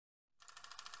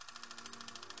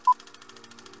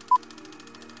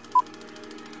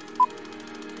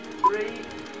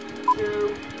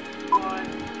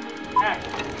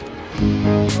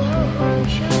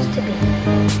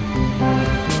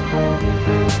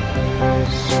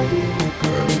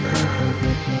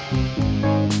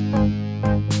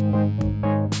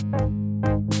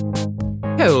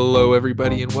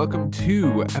everybody, and welcome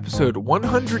to episode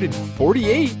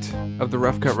 148 of the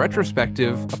Rough Cut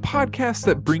Retrospective, a podcast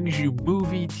that brings you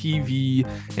movie, TV,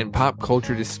 and pop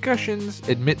culture discussions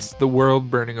amidst the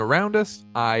world burning around us.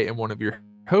 I am one of your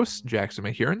hosts, Jackson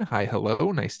Mahurin. Hi,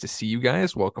 hello. Nice to see you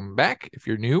guys. Welcome back. If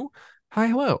you're new, hi,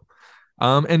 hello.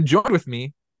 And join with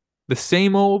me, the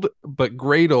same old but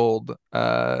great old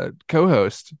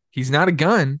co-host. He's not a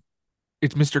gun.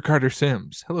 It's Mr. Carter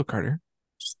Sims. Hello, Carter.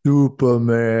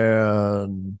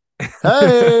 Superman.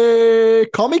 Hey,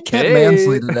 call me Kent Hey.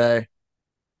 Mansley today.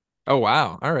 Oh,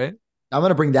 wow. All right. I'm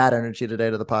gonna bring that energy today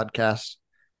to the podcast.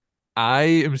 I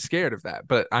am scared of that,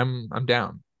 but I'm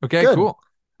down. Okay, Good. cool.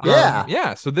 Yeah.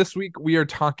 Yeah, so this week we are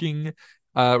talking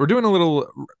we're doing a little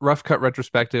rough cut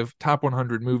retrospective, top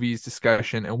 100 movies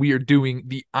discussion, and we are doing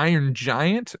The Iron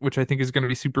Giant, which I think is going to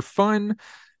be super fun.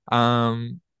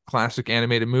 Classic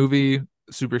animated movie.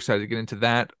 Super excited to get into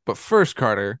that. But first,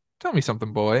 Carter, tell me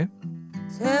something, boy.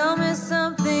 Tell me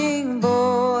something,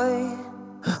 boy.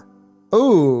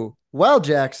 Oh, well,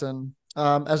 Jackson.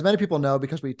 As many people know,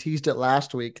 because we teased it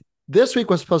last week, this week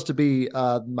was supposed to be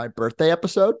my birthday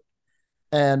episode,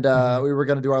 and we were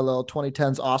going to do our little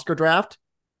 2010s Oscar draft.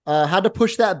 Had to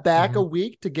push that back a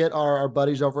week to get our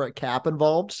buddies over at Cap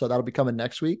involved, so that'll be coming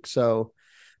next week. So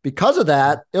because of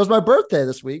that, it was my birthday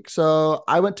this week, so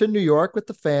I went to New York with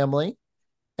the family.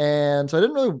 And so I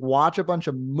didn't really watch a bunch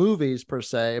of movies per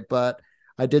se, but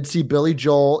I did see Billy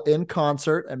Joel in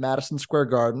concert at Madison Square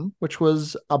Garden, which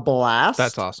was a That's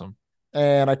blast. awesome.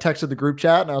 And I texted the group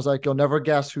chat and I was like, you'll never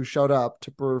guess who showed up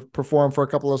to perform for a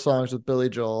couple of songs with Billy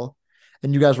Joel.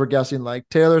 And you guys were guessing like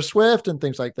Taylor Swift and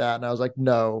things like that. And I was like,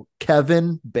 no,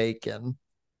 Kevin Bacon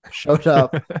showed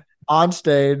up on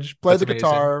stage, played That's the amazing.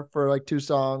 guitar for like two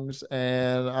songs.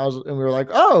 And we were like,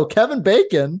 oh, Kevin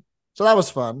Bacon. So that was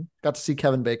fun. Got to see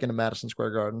Kevin Bacon in Madison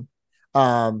Square Garden.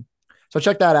 So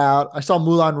check that out. I saw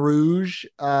Moulin Rouge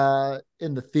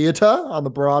in the theater on the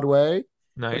Broadway,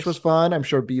 which was Nice. fun. I'm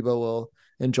sure Biba will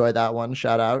enjoy that one.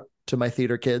 Shout out to my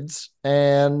theater kids.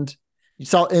 And you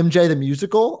saw MJ the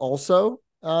musical also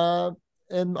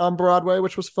on Broadway,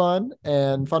 which was fun.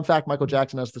 And fun fact, Michael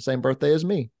Jackson has the same birthday as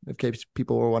me, in case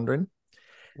people were wondering.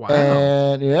 Wow.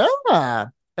 And yeah,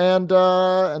 and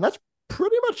that's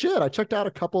pretty much it. I checked out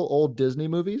a couple old Disney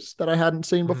movies that I hadn't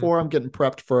seen Mhm. before. I'm getting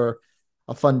prepped for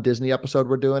a fun Disney episode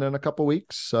we're doing in a couple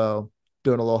weeks, so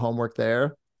doing a little homework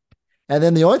there. And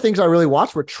then the only things I really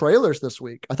watched were trailers this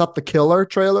week. I thought the Killer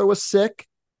trailer was sick.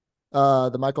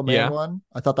 The Michael Mann Yeah. one.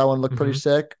 I thought that one looked pretty hmm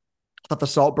sick. I thought the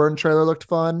Saltburn trailer looked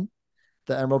fun.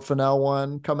 The Emerald Fennell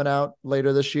one coming out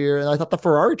later this year, and I thought the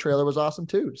Ferrari trailer was awesome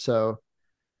too. So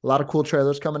a lot of cool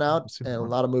trailers coming out Super and a fun.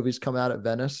 lot of movies coming out at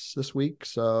Venice this week.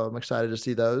 So I'm excited to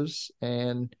see those.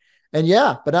 And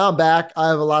yeah, but now I'm back. I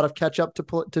have a lot of catch up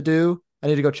to do. I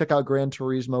need to go check out Gran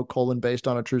Turismo based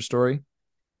on a true story.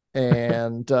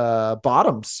 And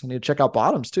Bottoms. I need to check out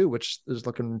Bottoms too, which is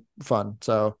looking fun.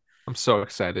 So I'm so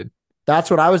excited. that's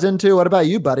what I was into. What about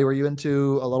you, buddy? Were you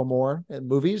into a little more in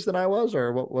movies than I was,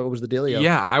 or what was the dealio?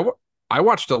 Yeah, I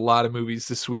watched a lot of movies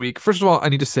this week. First of all, I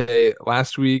need to say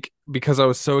last week, because I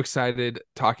was so excited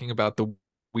talking about the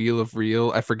Wheel of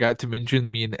Real, I forgot to mention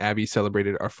me and Abby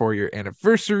celebrated our 4-year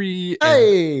anniversary,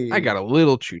 and I Hey. got a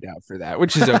little chewed out for that,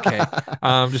 which is okay.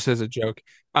 Just as a joke.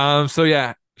 So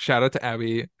yeah, shout out to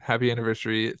Abby. Happy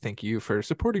anniversary. Thank you for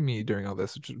supporting me during all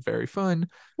this, which is very fun.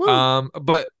 Woo.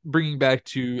 But bringing back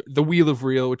to the Wheel of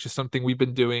Real, which is something we've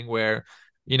been doing where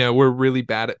we're really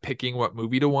bad at picking what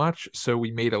movie to watch. So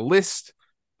we made a list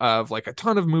of like a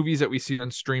ton of movies that we see on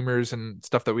streamers and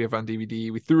stuff that we have on DVD.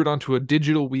 We threw it onto a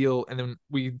digital wheel, and then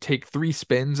we take 3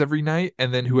 spins every night.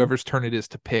 And then Mhm. whoever's turn it is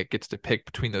to pick gets to pick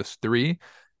between those three.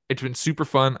 It's been super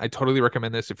fun. I totally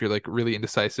recommend this if you're like really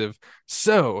indecisive.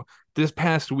 So this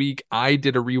past week, I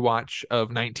did a rewatch of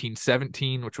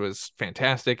 1917, which was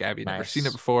fantastic. Abby had never seen it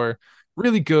Nice. before.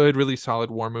 Really good, really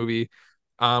solid war movie.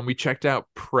 We checked out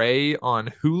Prey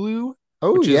on Hulu,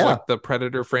 Oh which is yeah. like the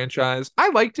Predator franchise. I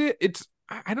liked it.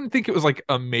 I don't think it was like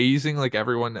amazing like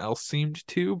everyone else seemed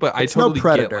to, but I It's no totally get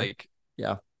Predator. like,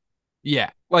 Yeah. yeah,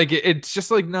 like it's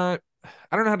just like not,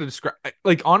 I don't know how to describe,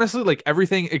 like honestly, like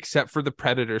everything except for the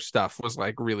Predator stuff was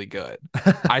like really good.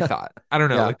 I thought. I don't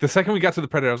know. Yeah. Like the second we got to the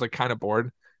Predator, I was like kind of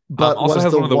bored. But Also was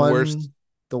has one of the worst.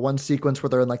 the one sequence where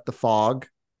they're in like the fog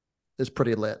is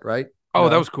pretty lit, right? You Oh,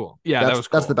 that know, was cool. Yeah, that that's was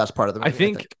that's the cool. best part of the I movie, I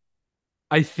think think.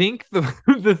 I think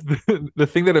the the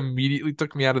thing that immediately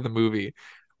took me out of the movie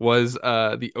was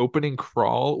the opening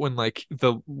crawl when like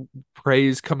the prey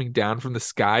is coming down from the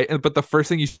sky, and but the first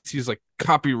thing you see is like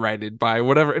copyrighted by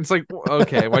whatever. It's like,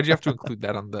 okay, why'd you have to include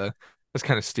that on the That's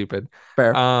kind of stupid.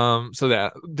 Fair. So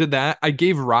that did that. I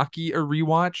gave Rocky a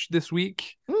rewatch this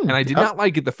week, and I did Yep. not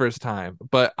like it the first time,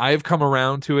 but I've come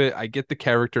around to it. I get the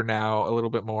character now a little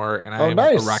bit more, and I Oh, am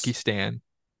a Rocky nice. stan.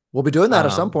 We'll be doing that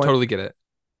at some point Totally get it.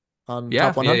 on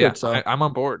Yeah, Top yeah, yeah. 100. So I'm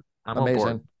on board. I'm on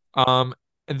board. amazing.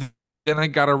 And then I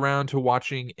got around to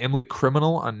watching Emily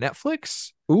Criminal on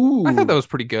Netflix. I thought that Ooh, was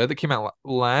pretty good. That came out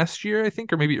last year, I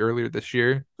think, or maybe earlier this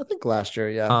year. I think last year,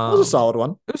 yeah, it was a Um, solid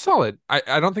one. it was solid.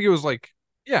 I don't think it was like,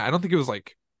 yeah, I don't think it was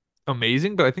like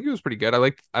amazing, but I think it was pretty good. I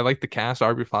liked the cast.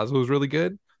 Aubrey Plaza was really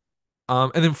good.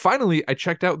 And then finally I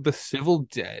checked out The Civil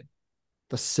Dead.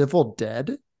 The Civil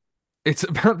Dead. It's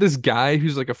about this guy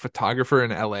who's like a photographer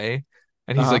in LA,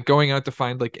 and he's Uh-huh. like going out to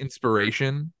find like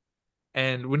inspiration.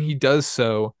 And when he does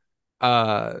so,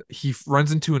 he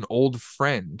runs into an old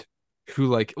friend who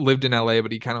like lived in LA,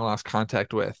 but he kind of lost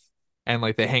contact with. And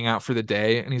like they hang out for the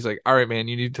day, and he's like, "All right, man,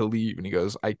 you need to leave." And he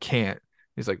goes, "I can't."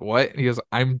 He's like, "What?" And he goes,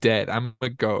 "I'm dead. I'm a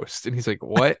ghost." And he's like,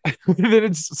 "What?" And then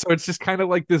it's just kind of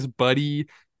like this buddy,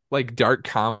 like dark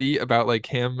comedy about like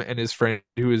him and his friend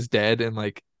who is dead, and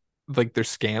like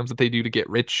there's scams that they do to get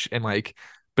rich, and like,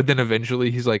 but then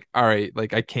eventually he's like, "All right,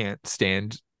 like I can't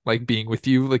stand like being with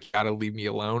you, like you gotta leave me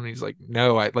alone." And he's like,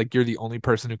 "No, I like you're the only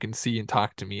person who can see and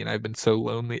talk to me, and I've been so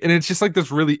lonely." And it's just like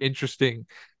this really interesting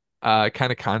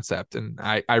kind of concept, and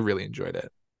I really enjoyed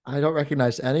it. I don't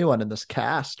recognize anyone in this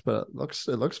cast, but it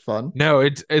looks fun. No,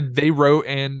 they wrote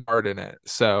and starred in it,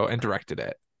 so and directed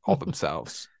it all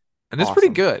themselves, and it's pretty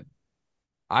Awesome. good.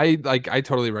 I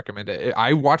totally recommend it.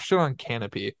 I watched it on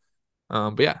Canopy,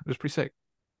 but yeah, it was pretty sick.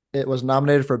 It was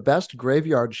nominated for Best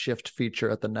Graveyard Shift Feature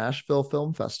at the Nashville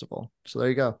Film Festival. So there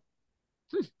you go.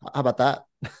 How about that?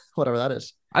 Whatever that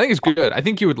is. I think it's good. I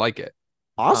think you would like it.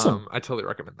 Awesome. I totally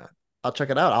recommend that. I'll check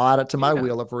it out. I'll add it to my Yeah,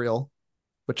 wheel of reel,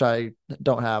 which I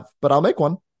don't have, but I'll make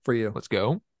one for you. let's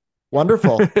go.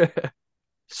 Wonderful.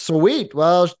 Sweet.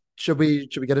 Well, should we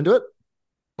get into it?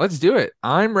 Let's do it.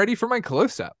 I'm ready for my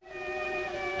close up.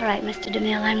 All right, Mr.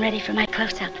 DeMille, I'm ready for my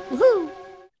close-up. Woohoo.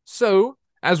 So,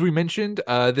 as we mentioned,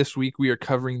 this week we are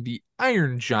covering the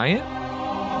Iron Giant.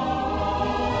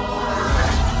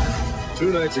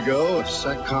 2 nights ago,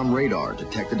 SATCOM radar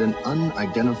detected an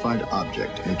unidentified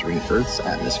object entering Earth's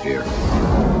atmosphere.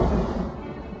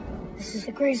 This is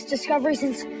the greatest discovery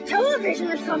since television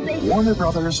or something. Warner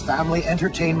Brothers Family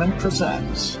Entertainment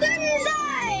presents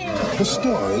Banzai! the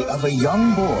story of a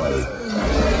young boy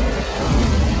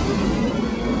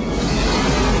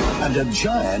and a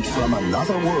giant from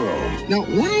another world. Now,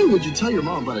 why would you tell your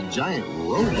mom about a giant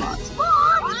robot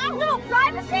Mom, no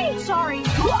privacy! Sorry.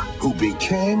 who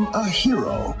became a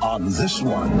hero on this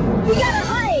one? We gotta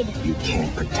hide! You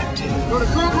can't protect him.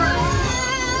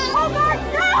 Oh God,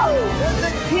 no! There's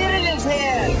a kid in his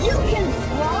head! You can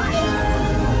fly?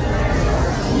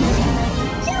 You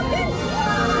can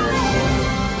fly!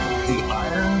 The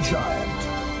Iron Giant.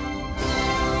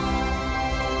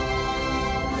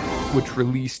 Which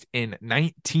released in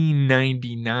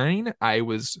 1999. I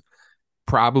was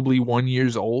probably 1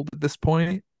 years old at this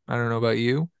point. I don't know about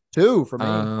you. 2 for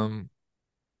me.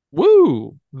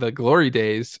 Woo, the glory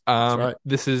days. That's right.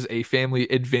 This is a family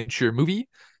adventure movie,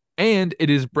 and it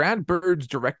is Brad Bird's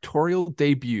directorial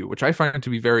debut, which I find to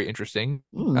be very interesting.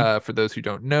 For those who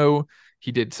don't know,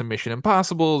 he did some Mission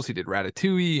Impossibles, he did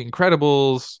Ratatouille,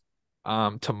 Incredibles,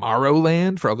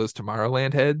 Tomorrowland for all those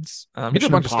Tomorrowland heads. He did a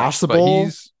Mission bunch of stuff, but Impossible?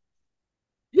 he's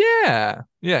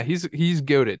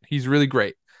goated. He's really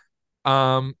great.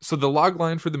 So the log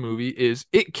line for the movie is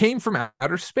it came from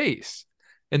outer space.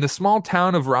 In the small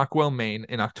town of Rockwell, Maine,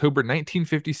 in October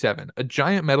 1957, a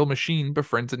giant metal machine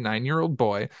befriends a 9-year-old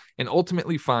boy and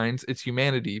ultimately finds its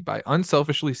humanity by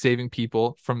unselfishly saving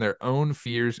people from their own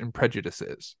fears and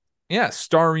prejudices. Yeah,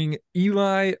 starring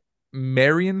Eli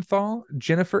Marienthal,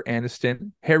 Jennifer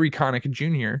Aniston, Harry Connick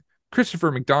Jr.,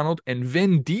 Christopher McDonald, and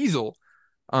Vin Diesel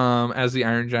as the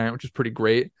Iron Giant, which is pretty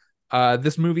great.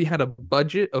 This movie had a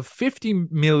budget of 50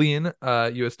 million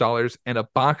US dollars and a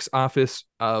box office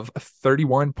of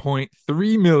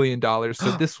 31.3 million dollars.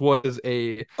 So this was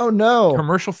a Oh no.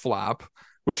 commercial flop,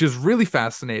 which is really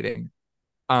fascinating.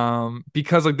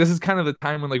 Because like this is kind of the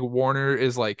time when like Warner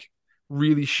is like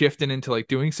really shifting into like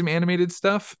doing some animated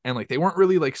stuff, and like they weren't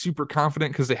really like super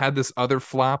confident because they had this other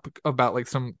flop about like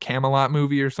some Camelot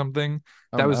movie or something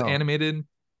Oh, that was no. animated.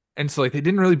 And so like they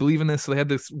didn't really believe in this, so they had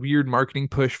this weird marketing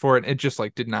push for it, and it just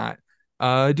like did not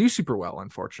do super well,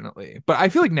 unfortunately. But I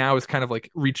feel like now it's kind of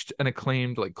like reached an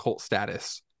acclaimed like cult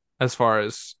status, as far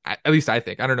as at least I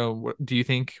think. I don't know, do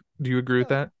you agree with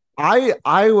that?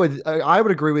 I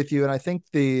would agree with you, and I think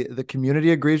the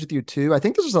community agrees with you too. I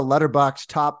think this is a Letterboxd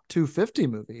top 250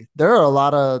 movie.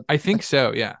 I think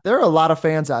so. Yeah. There are a lot of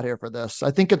fans out here for this.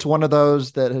 I think it's one of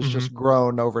those that has Hmm. just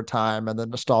grown over time, and the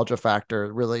nostalgia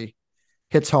factor really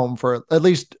hits home for at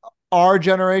least our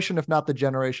generation, if not the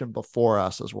generation before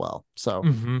us as well. So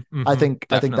Hmm. I Hmm. think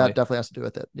that Definitely. definitely has to do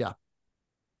with it. Yeah.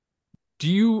 Do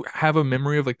you have a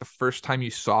memory of like the first time you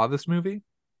saw this movie?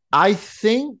 I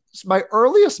think my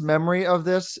earliest memory of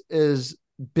this is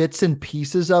bits and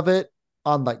pieces of it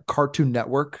on like Cartoon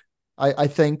Network. I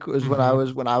think was Hmm.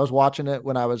 when I was watching it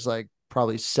when I was like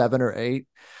probably 7 or 8.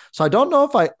 So I don't know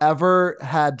if I ever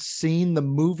had seen the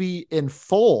movie in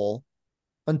full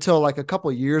until like a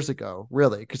couple years ago,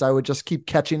 really, because I would just keep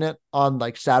catching it on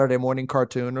like Saturday morning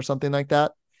cartoon or something like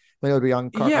that. I think it would be on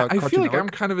Yeah, I feel Cartoon like I'm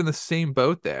Network. kind of in the same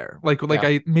boat there. Like Yeah.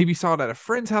 I maybe saw it at a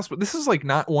friend's house, but this is like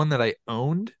not one that I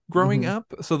owned growing Hmm.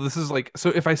 up. So this is like so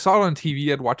if I saw it on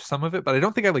TV, I'd watch some of it, but I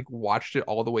don't think I like watched it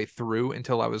all the way through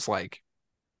until I was like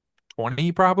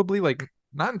 20 probably, like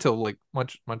not until like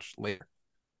much later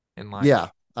in Yeah.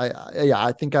 life.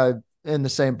 I think I'm in the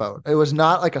same boat. It was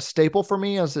not like a staple for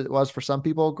me as it was for some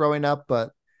people growing up,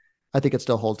 but I think it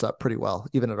still holds up pretty well,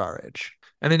 even at our age.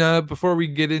 And then before we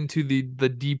get into the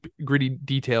deep gritty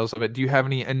details of it, do you have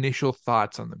any initial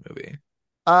thoughts on the movie?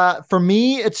 For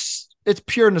me, it's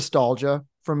pure nostalgia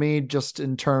for me, just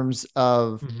in terms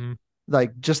of Hmm.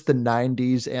 like just the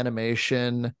 90s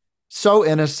animation. So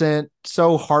innocent,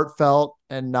 so heartfelt,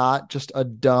 and not just a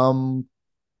dumb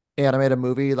animated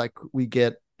movie like we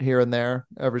get here and there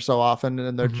every so often.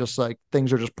 And they're Hmm. just like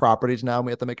things are just properties now. And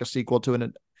we have to make a sequel to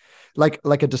an like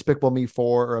a Despicable Me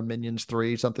 4 or a Minions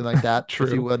 3, something like that, if you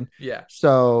True. would. Yeah.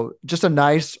 So just a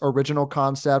nice original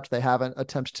concept. They haven't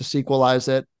attempted to sequelize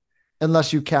it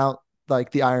unless you count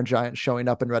like the Iron Giant showing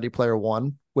up in Ready Player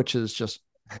One, which is just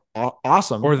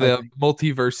awesome. Or I the think.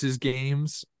 multiverses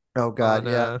games Oh God,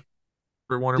 on yeah.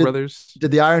 for Warner Did Brothers.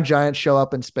 did the Iron Giant show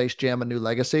up in Space Jam: A New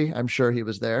Legacy? I'm sure he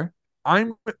was there.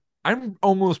 I'm I'm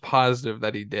almost positive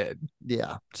that he did.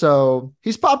 Yeah. So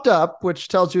he's popped up, which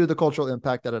tells you the cultural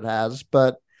impact that it has.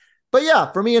 But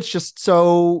yeah, for me, it's just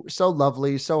so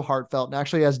lovely, so heartfelt, and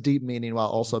actually has deep meaning while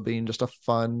also being just a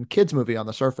fun kids movie on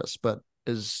the surface, but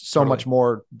is so much Totally.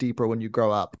 more deeper when you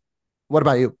grow up. What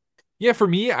about you? Yeah, for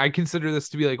me, I consider this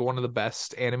to be like one of the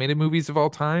best animated movies of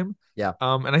all time. Yeah.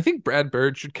 And I think Brad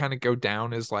Bird should kind of go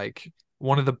down as like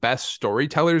one of the best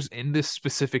storytellers in this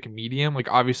specific medium. Like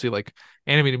obviously like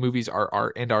animated movies are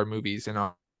art and are movies and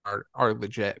are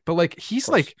legit. But like Of he's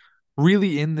course. like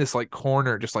really in this like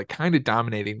corner, just like kind of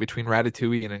dominating between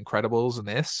Ratatouille and Incredibles and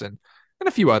this and a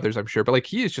few others, I'm sure. But like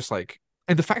he is just like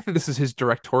and the fact that this is his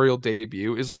directorial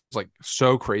debut is like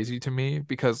so crazy to me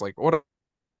because like what a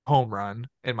home run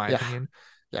in my Yeah. opinion.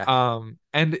 Yeah.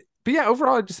 And but yeah,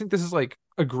 overall, I just think this is like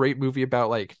a great movie about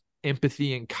like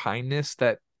empathy and kindness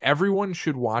that everyone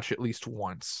should watch at least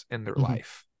once in their Mhm.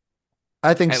 life,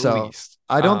 I think at so. least.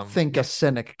 I don't think a Yeah.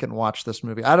 cynic can watch this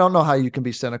movie. I don't know how you can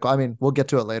be cynical. I mean, we'll get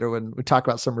to it later when we talk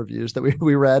about some reviews that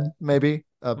we read, maybe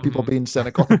people Mhm. being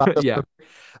cynical about this Yeah. movie.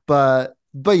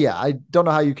 But yeah, I don't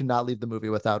know how you can not leave the movie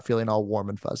without feeling all warm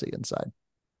and fuzzy inside.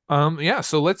 Yeah.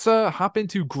 So let's hop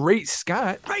into Great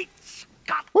Scott,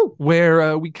 Woo.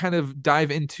 where we kind of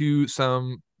dive into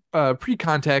some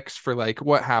pre-context for like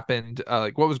what happened,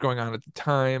 like what was going on at the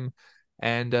time.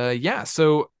 And yeah,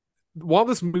 so while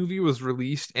this movie was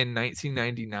released in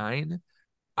 1999,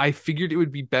 I figured it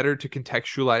would be better to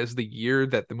contextualize the year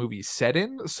that the movie's set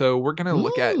in. So we're gonna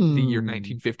look at the year Mm,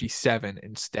 1957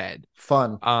 instead.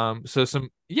 fun. So some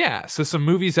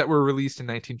movies that were released in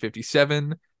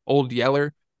 1957: Old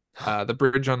Yeller, The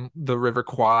Bridge on the River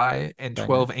Kwai, and Banger.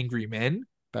 12 Angry Men.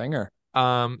 Banger.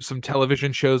 Some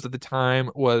television shows at the time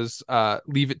was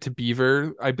Leave It to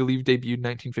Beaver, I believe debuted in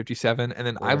 1957, and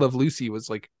then I Banger. Love Lucy was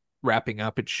like wrapping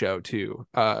up its show too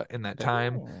in that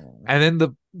time. Banger. And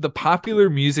then the popular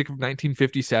music of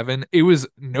 1957, it was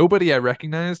nobody I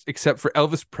recognized except for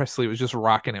Elvis Presley was just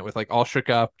rocking it with like All Shook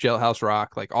Up, Jailhouse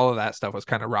Rock, like all of that stuff was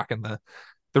kind of rocking the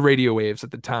radio waves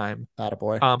at the time.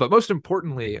 Attaboy. But most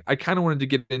importantly, I kind of wanted to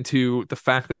get into the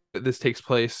fact that this takes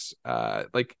place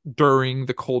like during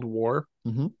the Cold War,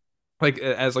 Mm-hmm. like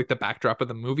as like the backdrop of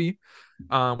the movie,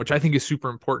 which I think is super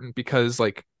important because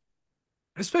like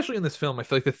especially in this film, I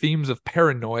feel like the themes of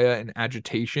paranoia and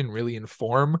agitation really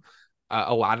inform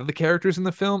a lot of the characters in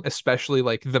the film, especially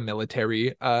like the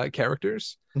military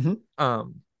characters. Mm-hmm.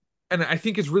 Um, and I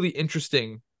think it's really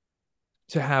interesting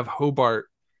to have Hobart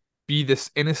be this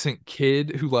innocent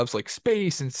kid who loves like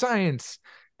space and science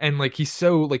and like he's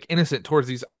so like innocent towards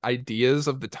these ideas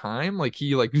of the time. Like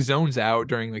he like zones out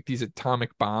during like these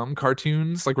atomic bomb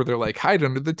cartoons, like where they're like hide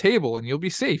under the table and you'll be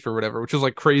safe or whatever, which is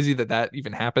like crazy that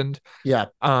even happened. Yeah.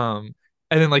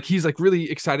 And then like he's like really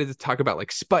excited to talk about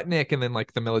like Sputnik, and then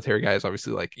like the military guy is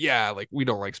obviously like, yeah, like we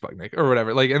don't like Sputnik or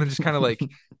whatever. Like, and then just kind of like, I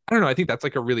don't know, I think that's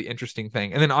like a really interesting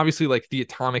thing. And then obviously like the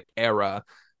atomic era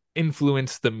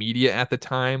influenced the media at the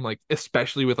time, like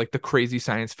especially with like the crazy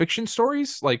science fiction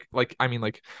stories. Like I mean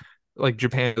like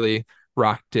Japan really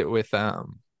rocked it with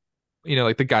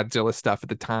like the Godzilla stuff at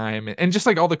the time, and just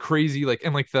like all the crazy like,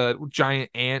 and like the giant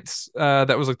ants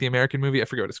that was like the American movie, I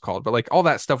forget what it's called, but like all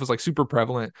that stuff was like super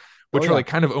prevalent, which are like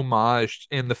kind of homaged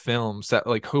in the films that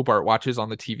like Hobart watches on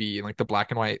the TV, and like the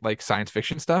black and white like science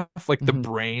fiction stuff, like the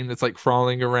brain that's like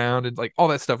crawling around, and like all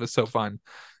that stuff is so fun.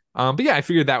 But yeah, I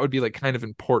figured that would be like kind of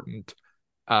important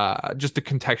just to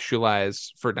contextualize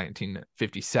for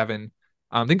 1957.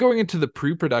 Then going into the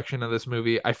pre-production of this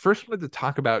movie, I first wanted to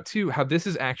talk about too how this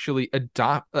is actually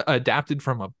adapted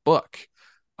from a book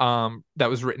that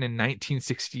was written in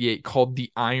 1968 called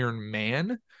The Iron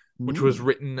Man, which was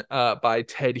written by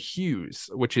Ted Hughes,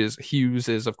 Hughes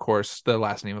is of course the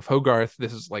last name of Hogarth.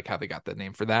 This is like how they got the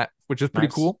name for that, which is pretty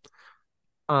cool.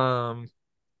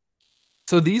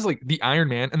 So these like the Iron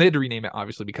Man, and they had to rename it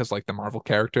obviously because like the Marvel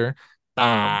character.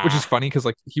 Which is funny because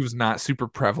like he was not super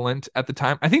prevalent at the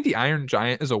time. I think the Iron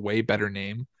Giant is a way better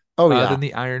name than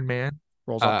the Iron Man.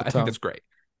 Rolls off the I think that's great.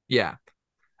 Yeah.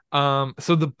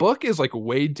 So the book is like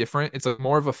way different. It's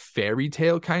more of a fairy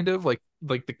tale kind of like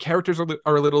the characters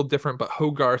are a little different, but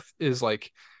Hogarth is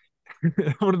like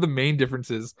one of the main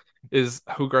differences is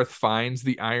Hogarth finds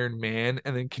the Iron Man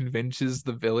and then convinces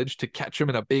the village to catch him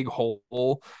in a big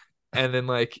hole, and then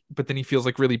like but then he feels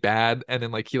like really bad, and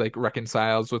then like he like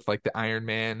reconciles with like the Iron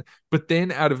Man, but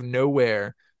then out of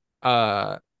nowhere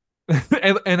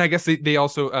and I guess they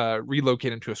also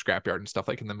relocate him to a scrapyard and stuff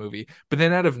like in the movie, but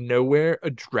then out of nowhere a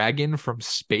dragon from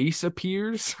space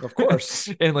appears, of course,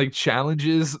 and like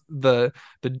challenges and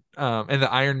the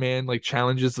Iron Man like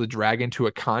challenges the dragon to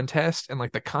a contest, and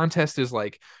like the contest is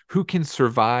like who can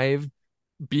survive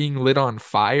being lit on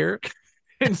fire.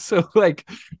 And so like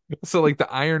the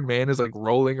Iron Man is like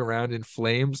rolling around in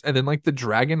flames, and then like the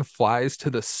dragon flies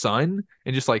to the sun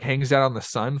and just like hangs out on the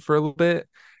sun for a little bit,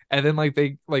 and then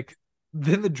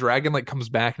then the dragon like comes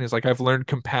back and is like, I've learned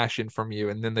compassion from you,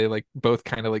 and then they like both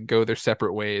kind of like go their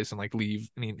separate ways and like leave.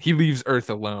 I mean, he leaves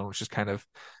Earth alone, which is kind of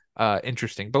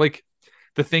interesting. But like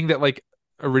the thing that like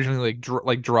originally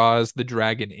like draws the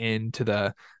dragon into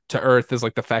to Earth is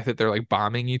like the fact that they're like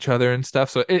bombing each other and stuff.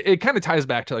 So it kind of ties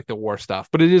back to like the war stuff,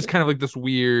 but it is kind of like this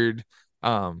weird,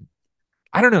 I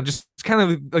don't know, just kind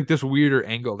of like this weirder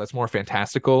angle that's more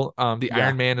fantastical. The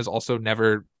Iron Man is also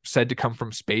never said to come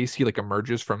from space. He like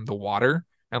emerges from the water,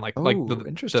 and like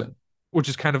interesting, which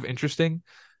is kind of interesting.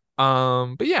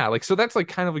 But yeah, like so that's like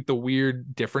kind of like the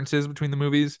weird differences between the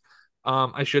movies.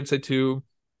 I should say too,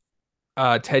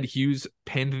 Ted Hughes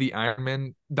penned the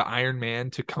Iron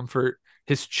Man to comfort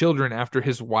his children after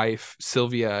his wife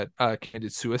Sylvia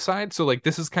committed suicide. So like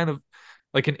this is kind of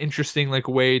like an interesting like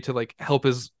way to like help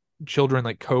his children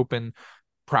like cope and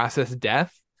process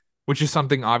death, which is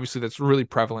something obviously that's really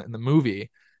prevalent in the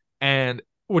movie. And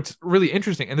what's really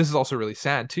interesting, and this is also really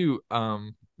sad too,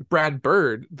 Brad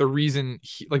Bird,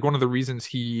 one of the reasons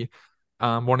he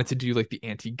wanted to do like the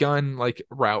anti-gun like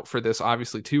route for this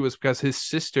obviously too was because his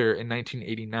sister in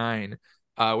 1989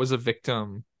 was a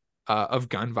victim of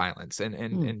gun violence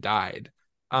and died.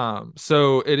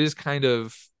 So it is kind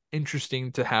of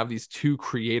interesting to have these two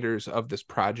creators of this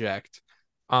project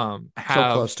have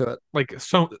so close to it. Like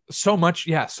so much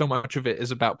of it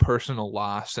is about personal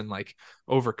loss and like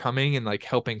overcoming and like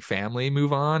helping family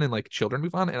move on and like children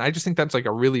move on. And I just think that's like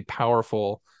a really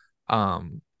powerful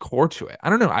core to it. I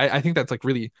don't know. I think that's like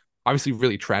really obviously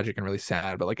really tragic and really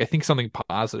sad, but like I think something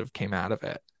positive came out of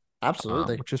it.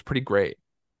 Absolutely. Which is pretty great.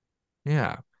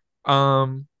 Yeah.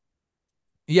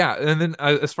 Yeah, and then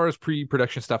as far as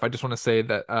pre-production stuff, I just want to say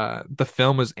that the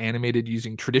film was animated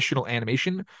using traditional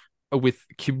animation with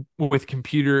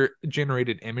computer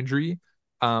generated imagery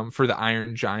for the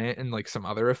Iron Giant and like some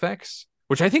other effects,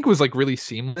 which I think was like really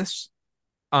seamless.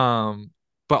 But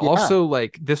also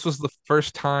like this was the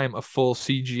first time a full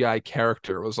CGI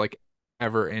character was like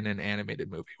ever in an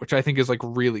animated movie, which I think is like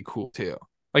really cool too.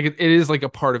 Like it is like a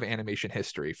part of animation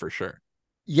history for sure.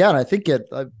 Yeah, and I think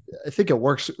it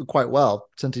works quite well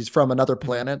since he's from another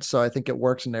planet. So I think it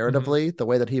works narratively the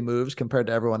way that he moves compared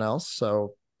to everyone else.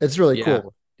 So it's really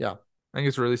cool. Yeah, I think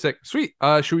it's really sick. Sweet.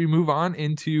 Should we move on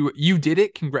into You Did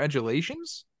It?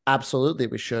 Congratulations. Absolutely,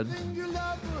 we should.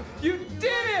 You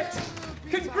did it!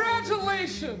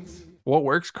 Congratulations! What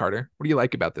works, Carter? What do you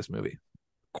like about this movie?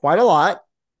 Quite a lot.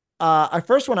 I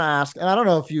first want to ask, and I don't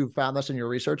know if you found this in your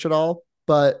research at all,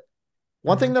 but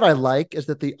one thing Mhm. that I like is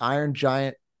that the Iron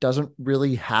Giant doesn't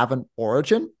really have an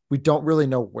origin. We don't really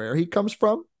know where he comes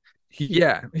from. He,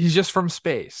 Yeah, he's just from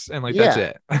space, and like that's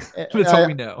yeah, it. That's all I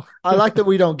we know. I like that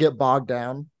we don't get bogged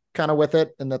down kind of with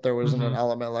it, and that there wasn't an Hmm.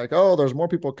 element like, oh, there's more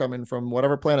people coming from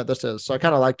whatever planet this is. So I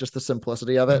kind of like just the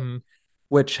simplicity of it, Hmm.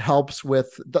 which helps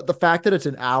with the fact that it's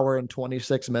an hour and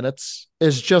 26 minutes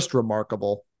is just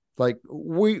remarkable. Like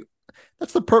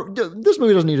that's this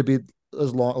movie doesn't need to be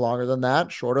longer than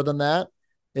that, shorter than that.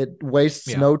 It wastes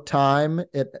Yeah. no time.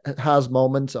 It has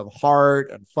moments of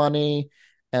heart and funny,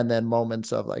 and then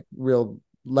moments of like real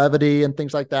levity and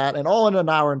things like that, and all in an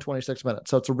hour and 26 minutes.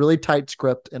 So it's a really tight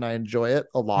script, and I enjoy it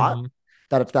a lot. Hmm.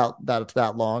 That it's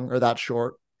that long or that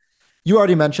short. You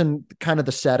already mentioned kind of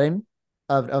the setting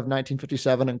of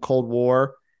 1957 and Cold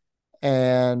War,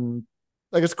 and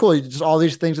like it's cool. Just all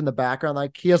these things in the background.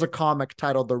 Like he has a comic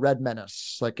titled "The Red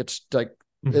Menace."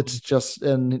 Hmm. It's just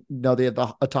in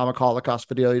the atomic holocaust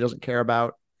video he doesn't care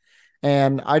about.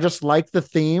 And I just like the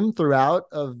theme throughout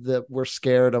of that we're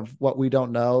scared of what we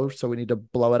don't know, so we need to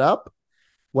blow it up,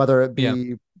 whether it Yeah.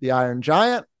 be the Iron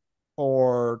Giant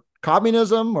or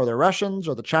communism or the Russians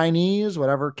or the Chinese,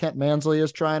 whatever Kent Mansley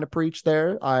is trying to preach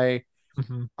there.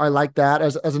 Hmm. I like that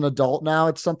as an adult now.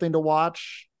 It's something to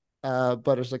watch.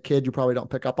 But as a kid, you probably don't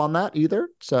pick up on that either.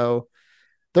 So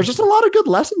there's just a lot of good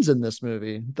lessons in this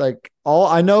movie. Like all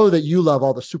I know that you love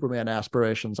all the Superman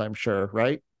aspirations, I'm sure,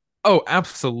 right? Oh,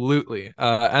 absolutely.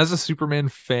 As a Superman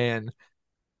fan,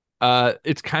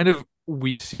 it's kind of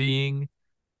we seeing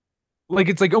like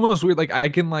it's like almost weird. Like I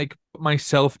can like put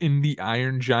myself in the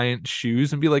Iron Giant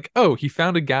shoes and be like, oh, he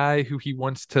found a guy who he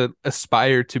wants to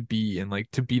aspire to be and like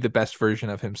to be the best version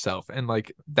of himself, and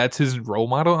like that's his role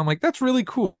model. I'm like, that's really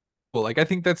cool. Like I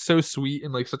think that's so sweet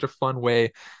and like such a fun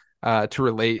way to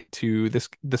relate to this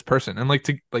person, and like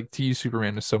to use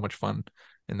Superman is so much fun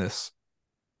in this.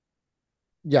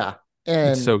 Yeah. It's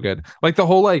And so good. Like the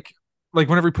whole like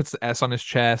whenever he puts the S on his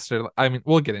chest, or I mean,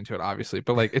 we'll get into it obviously,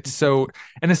 but like it's so,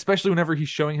 and especially whenever he's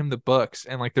showing him the books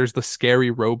and like there's the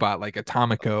scary robot like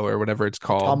Atomico or whatever it's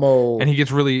called, and Tomo, he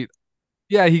gets really,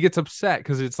 yeah, he gets upset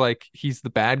because it's like he's the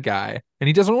bad guy and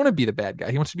he doesn't want to be the bad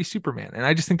guy. He wants to be Superman, and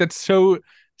I just think that's so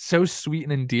sweet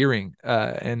and endearing.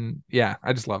 And yeah,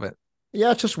 I just love it.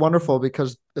 yeah, it's just wonderful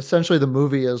because essentially the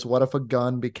movie is what if a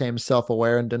gun became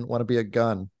self-aware and didn't want to be a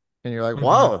gun? And you're like, Hmm.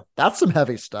 whoa, that's some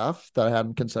heavy stuff that I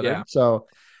hadn't Yeah. considered. So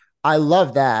I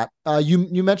love that.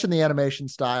 You mentioned the animation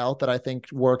style that I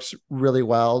think works really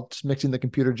well, just mixing the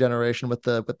computer generation with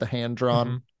the hand Hmm.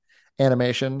 drawn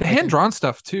animation. The I hand think. drawn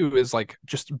stuff too is like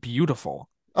just beautiful.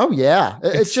 Oh yeah,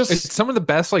 it's It's just some of the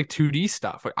best like 2D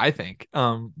stuff, I think.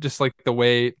 Just like the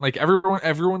way like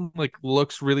everyone like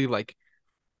looks really like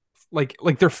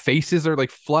their faces are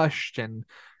like flushed and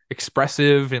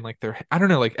expressive, and like their I don't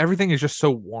know, like everything is just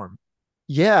so warm.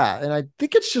 yeah, and I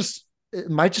think it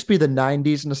might just be the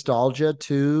 90s nostalgia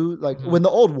too. Like Hmm. when the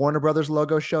old Warner Brothers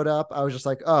logo showed up, I was just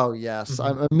like, oh yes, Hmm.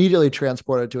 I'm immediately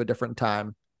transported to a different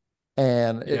time.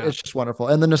 And Yeah. it's just wonderful.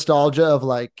 And the nostalgia of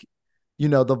like,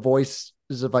 the voices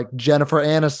of like Jennifer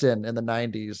Aniston in the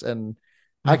 90s. And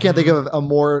I can't think Hmm. of a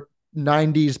more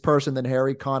 90s person than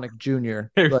Harry Connick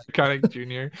Jr. Harry Like, Connick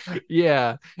Jr.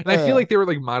 Yeah. And I feel uh, like they were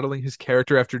like modeling his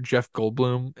character after Jeff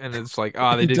Goldblum, and it's like,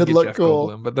 oh, they he didn't did get look Jeff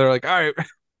cool. Goldblum, but they're like, all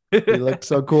He right. looked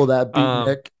so cool, that um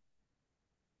beatnik.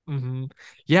 hmm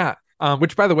Yeah.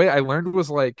 Which by the way, I learned was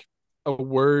like a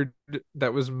word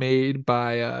that was made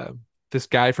by this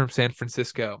guy from San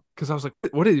Francisco. Because I was like,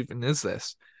 what even is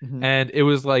this? Mhm. And it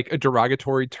was like a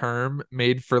derogatory term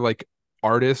made for like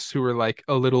artists who were like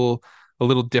a little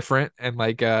different and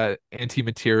like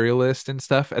anti-materialist and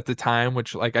stuff at the time,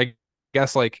 which like I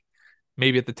guess like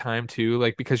maybe at the time too,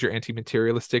 like because you're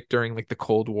anti-materialistic during like the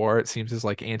Cold War, it seems as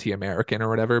like anti-American or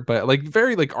whatever, but like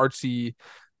very like artsy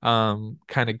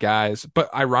kind of guys.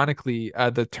 But ironically,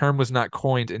 the term was not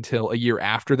coined until a year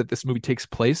after that this movie takes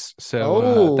place. So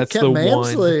Oh, Kent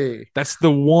Mansley that's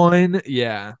the one,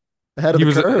 yeah. ahead of He the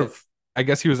was curve. I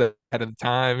guess he was ahead of the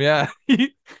time. Yeah.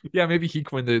 Yeah, maybe he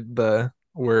coined the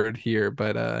word here,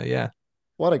 but yeah,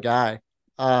 What a guy.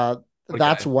 what a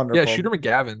That's guy. Yeah, Shooter wonderful.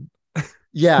 McGavin.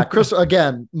 Yeah, Chris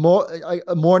again,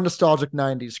 more nostalgic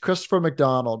 90s. Christopher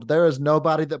McDonald. There is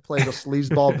nobody that plays a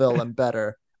sleazeball villain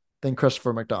better than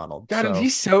Christopher McDonald. God,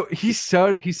 and So, he's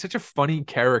such a funny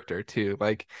character too.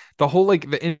 Like the whole like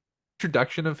the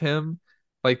introduction of him,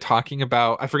 like talking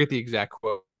about I forget the exact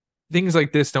quote. Things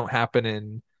like this don't happen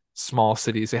in small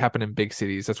cities; they happen in big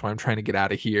cities. That's why I'm trying to get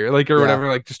out of here, like or yeah. whatever.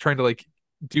 Like just trying to like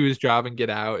do his job and get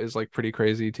out is like pretty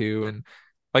crazy too. And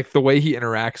Like the way he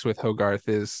interacts with Hogarth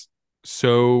is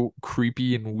so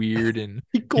creepy and weird, and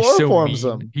He he's so chloroforms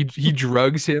mean. him. He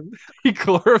drugs him. He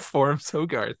chloroforms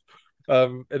Hogarth.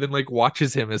 And then like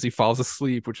watches him as he falls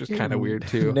asleep, which is He kind of weird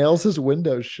too. nails his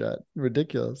windows shut.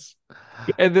 Ridiculous.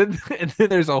 And then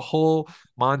there's a whole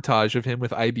montage of him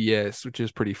with IBS, which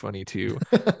is pretty funny too.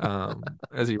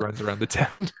 As he runs around the town.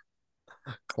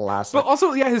 But Classic.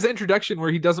 also, yeah, his introduction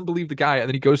where he doesn't believe the guy, and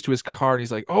then he goes to his car and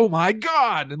he's like, "Oh my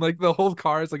God!" And like the whole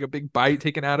car is like a big bite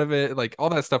taken out of it. Like all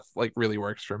that stuff like really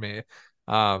works for me.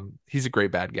 He's a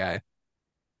great bad guy.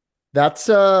 That's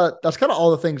kind of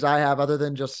all the things I have, other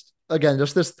than just, again,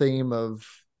 just this theme of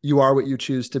you are what you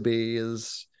choose to be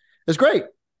is great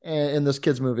in this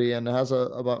kids movie, and it has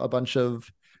a bunch of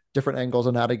different angles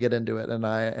on how to get into it, and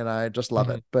I just love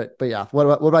it. Mhm. But yeah, what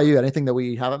about you? Anything that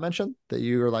we haven't mentioned that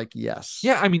you are like, yes?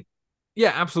 Yeah, I mean,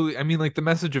 yeah, absolutely. I mean, like the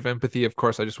message of empathy, of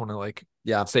course, I just want to like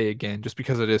Yeah. say again, just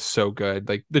because it is so good.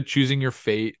 Like the choosing your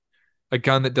fate, a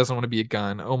gun that doesn't want to be a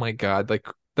gun. Oh my God, like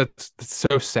that's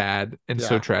so sad and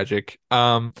so Yeah. tragic.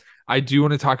 I do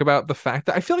want to talk about the fact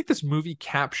that I feel like this movie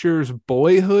captures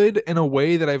boyhood in a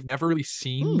way that I've never really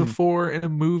seen Hmm. before in a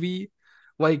movie.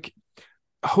 Like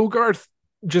Hogarth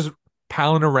just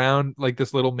palling around like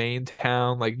this little Maine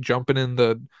town, like jumping in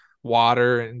the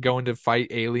water and going to fight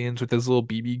aliens with his little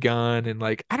BB gun, and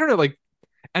like I don't know, like,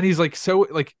 and he's like so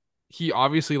like he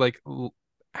obviously like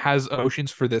has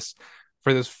emotions for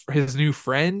his new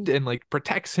friend, and like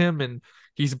protects him, and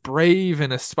he's brave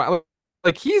and a spy.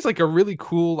 Like he's like a really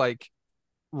cool like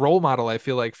role model, I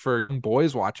feel like, for young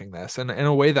boys watching this, and in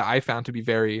a way that I found to be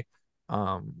very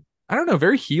I don't know,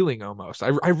 very healing almost. I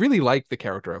really like the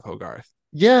character of Hogarth.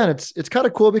 Yeah, and it's kind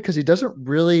of cool because he doesn't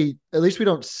really, at least we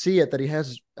don't see it, that he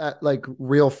has like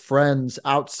real friends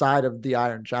outside of the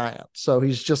Iron Giant. So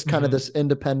he's just kind of Mhm. this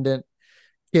independent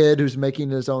kid who's making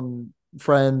his own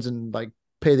friends and like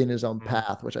paving his own Mhm.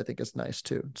 path, which I think is nice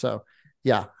too. So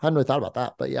yeah, I hadn't really thought about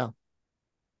that, but yeah.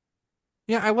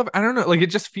 Yeah, I don't know, like it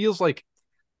just feels like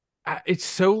it's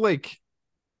so like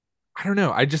I don't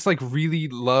know. I just like really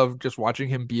love just watching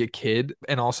him be a kid,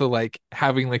 and also like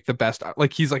having like the best,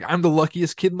 like he's like, I'm the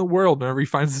luckiest kid in the world whenever he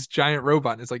finds this giant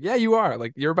robot. And it's like, yeah, you are.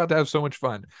 Like you're about to have so much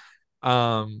fun.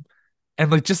 Um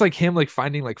and like just like him like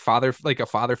finding like a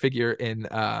father figure in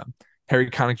Harry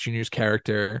Connick Jr.'s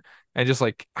character, and just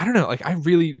like I don't know, like I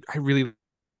really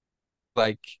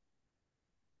like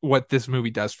what this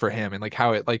movie does for him, and like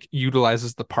how it like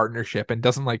utilizes the partnership and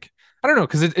doesn't like I don't know,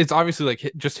 because it's obviously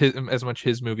like just his as much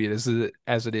his movie as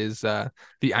it is the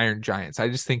Iron Giants. I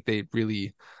just think they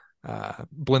really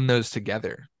blend those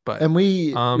together. But And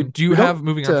we do you we don't have,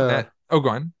 moving on from that, oh go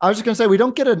on. I was just gonna say we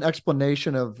don't get an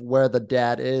explanation of where the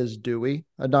dad is, do we?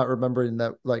 I'm not remembering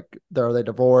that. Like, are they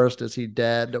divorced? Is he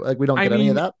dead? Like, we don't I get any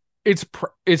of mean, that.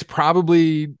 it's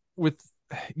probably with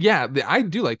yeah, I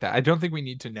do like that. I don't think we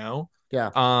need to know.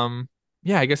 Yeah. um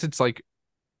yeah, I guess it's like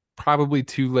probably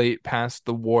too late past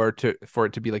the war to for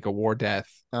it to be like a war death.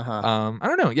 Uh huh. I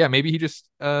don't know. Yeah, maybe he just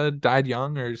died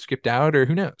young or skipped out, or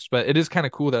who knows. But it is kind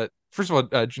of cool that first of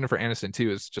all, Jennifer Aniston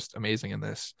too is just amazing in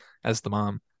this as the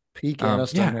mom. Peak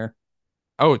Aniston Yeah. here.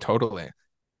 Oh, totally.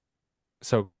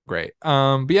 So great.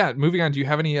 But yeah, moving on. Do you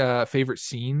have any favorite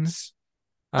scenes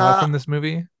Uh, from this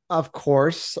movie? Of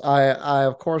course, I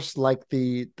of course like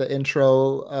the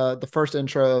intro, the first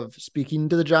intro of speaking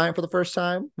to the giant for the first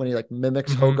time when he like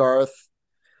mimics Hmm. Hogarth,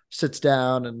 sits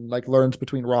down and like learns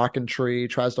between rock and tree,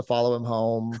 tries to follow him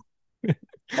home.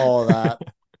 All of that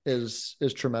is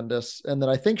tremendous. And then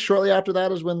I think shortly after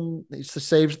that is when he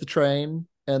saves the train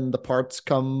and the parts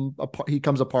come apart. He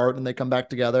comes apart and they come back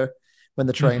together when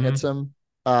the train Hmm. hits him.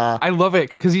 Uh, I love it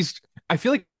because I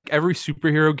feel like every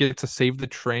superhero gets a save the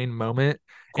train moment.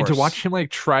 of And to course, watch him like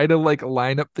try to like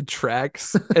line up the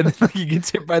tracks and then like, he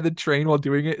gets hit by the train while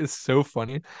doing it is so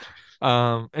funny.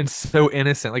 And so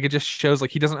innocent. Like it just shows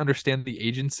like he doesn't understand the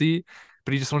agency,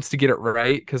 but he just wants to get it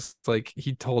right because like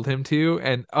he told him to.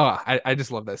 And oh, I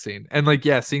just love that scene. And like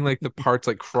yeah, seeing like the parts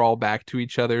like crawl back to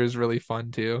each other is really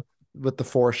fun too. with the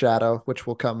foreshadow, which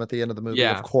will come at the end of the movie, of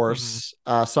Yeah. Hmm. course.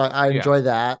 So I Yeah. enjoy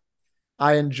that.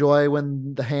 I enjoy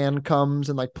when the hand comes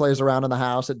and like plays around in the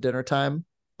house at dinner time.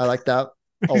 I like that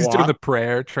a He's doing lot. the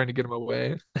prayer, trying to get him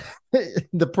away.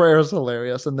 The prayer is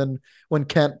hilarious. And then when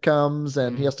Kent comes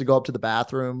and he Hmm. has to go up to the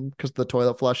bathroom because the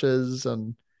toilet flushes,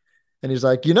 and he's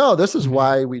like, this is Hmm.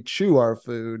 why we chew our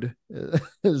food.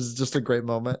 Is just a great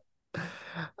moment.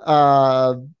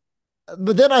 Uh,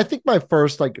 but then I think my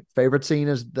first like favorite scene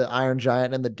is the Iron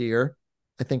Giant and the deer.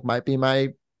 I think might be my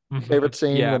Hmm. favorite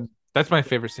scene Yeah. when That's my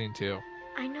favorite scene too.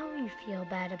 I know you feel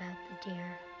bad about the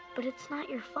deer, but it's not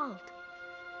your fault.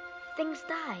 Things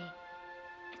die.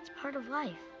 It's part of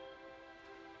life.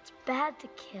 It's bad to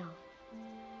kill,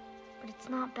 but it's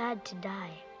not bad to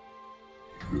die.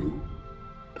 You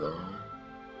die?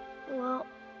 Well,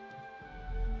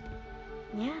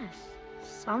 yes,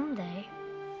 someday.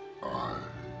 I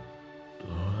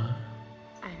die?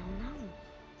 I don't know.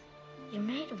 You're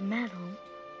made of metal,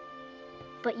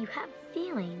 but you have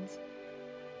feelings,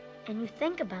 and you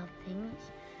think about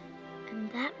things,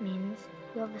 and that means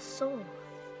you have a soul.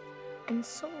 And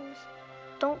souls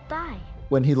don't die.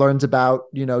 When he learns about,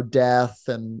 death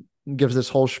and gives this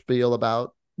whole spiel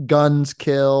about guns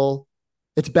kill.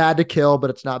 It's bad to kill, but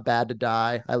it's not bad to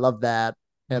die. I love that.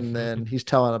 And then he's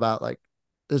telling about like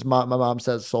my mom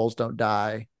says souls don't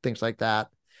die, things like that.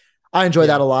 I enjoy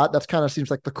that a lot. That's kind of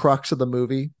seems like the crux of the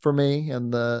movie for me,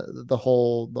 and the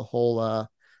whole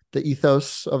the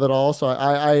ethos of it all. So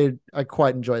I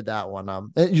quite enjoyed that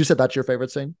one. You said that's your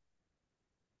favorite scene?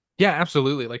 Yeah,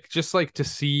 absolutely. Like just like to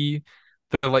see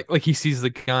the like he sees the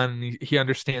gun, and he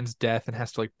understands death and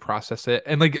has to like process it.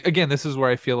 And like again, this is where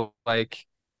I feel like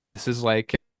this is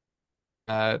like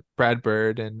Brad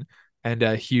Bird and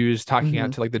Hughes talking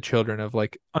out to like the children of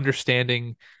like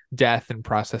understanding death and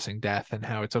processing death and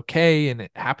how it's okay and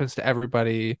it happens to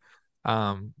everybody.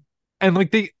 And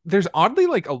like there's oddly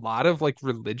like a lot of like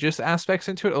religious aspects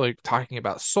into it, like talking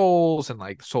about souls and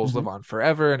like souls live on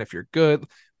forever and if you're good,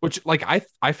 which like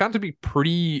I found to be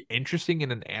pretty interesting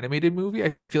in an animated movie.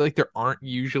 I feel like there aren't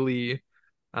usually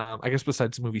I guess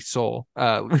besides the movie Soul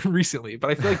recently,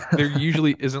 but I feel like there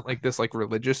usually isn't like this like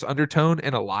religious undertone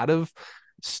in a lot of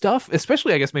stuff,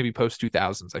 especially I guess maybe post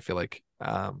 2000s. I feel like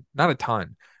not a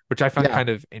ton, which I find kind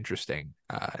of interesting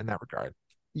in that regard.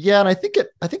 Yeah, and I think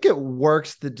it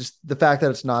works, just the fact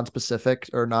that it's non-specific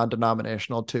or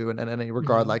non-denominational too, in any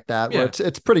regard like that, where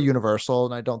it's pretty universal.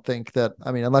 And I don't think that,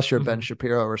 I mean, unless you're Ben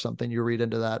Shapiro or something, you read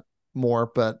into that more.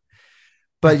 But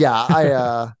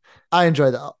yeah, I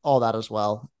enjoy all that as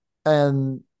well.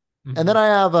 And then I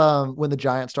have when the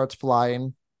giant starts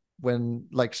flying, when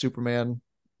like Superman,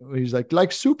 he's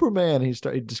like Superman, he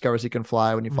discovers he can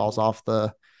fly when he falls off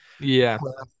the cliff.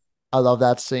 I love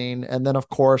that scene. And then of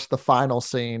course the final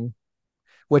scene,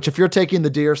 which if you're taking the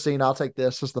deer scene, I'll take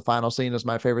this as the final scene as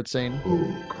my favorite scene.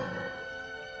 Oh God.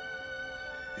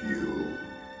 You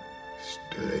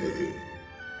stay.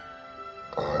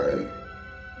 I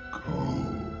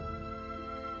go.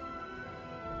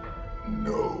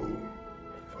 No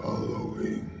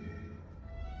following.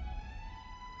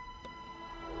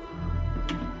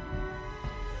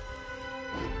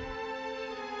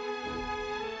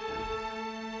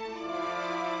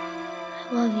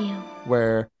 I love you.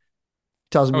 Where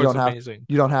tells him you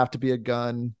don't have to be a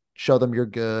gun, show them you're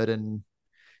good, and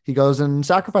he goes and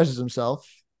sacrifices himself.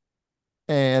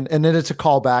 And then it's a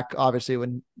callback, obviously,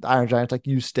 when the Iron Giant's like,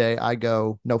 you stay, I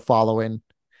go, no following.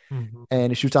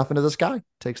 And he shoots off into the sky,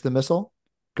 takes the missile,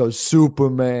 goes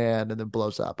Superman, and then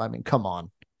blows up. I mean, come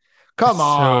on.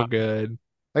 So good.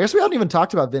 I guess we haven't even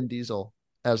talked about Vin Diesel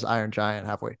as Iron Giant,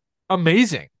 have we?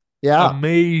 Amazing. Yeah.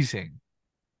 Amazing.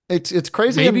 It's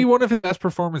crazy. Maybe one of his best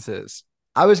performances.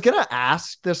 I was gonna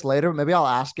ask this later. Maybe I'll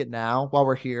ask it now while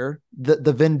we're here.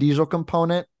 The Vin Diesel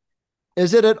component,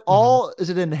 is it at all? Is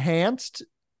it enhanced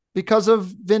because of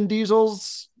Vin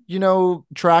Diesel's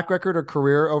track record or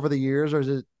career over the years, or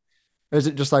is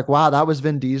it just like, wow, that was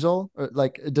Vin Diesel? Or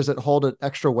like, does it hold an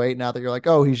extra weight now that you're like,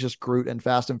 oh, he's just Groot and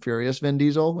Fast and Furious Vin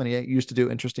Diesel when he used to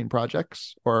do interesting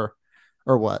projects, or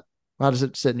what? How does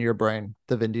it sit in your brain,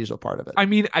 the Vin Diesel part of it? I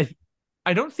mean,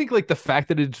 I don't think like the fact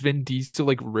that it's Vin Diesel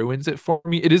like ruins it for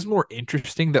me. It is more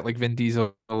interesting that like Vin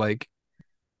Diesel like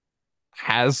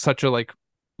has such a like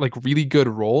really good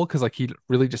role, because like he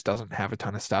really just doesn't have a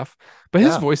ton of stuff. But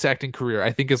his voice acting career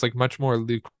I think is like much more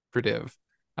lucrative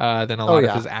than a lot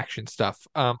of his action stuff.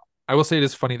 I will say it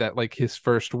is funny that like his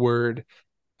first word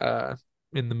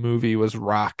in the movie was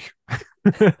rock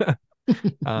for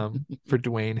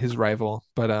Dwayne, his rival.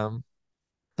 But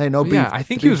hey, no beef. Yeah, I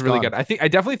think he was really good. I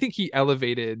definitely think he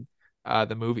elevated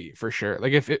the movie for sure.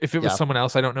 Like if it was someone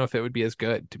else, I don't know if it would be as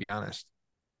good, to be honest.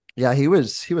 Yeah, he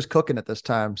was cooking at this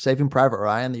time. Saving Private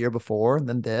Ryan the year before, and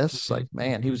then this. Like,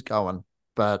 man, he was going.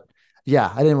 But yeah,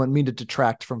 I didn't mean to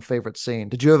detract from favorite scene.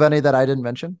 Did you have any that I didn't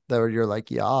mention that you're like,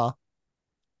 yeah?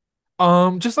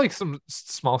 Just like some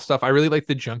small stuff. I really like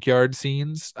the junkyard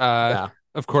scenes.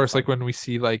 Of course, like when we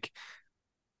see like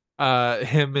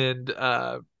him and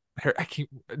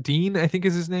Dean, I think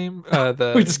is his name.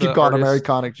 We just keep calling him Eric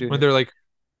Connick Jr. When they're like,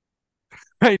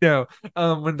 I know.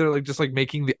 When they're like just like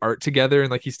making the art together and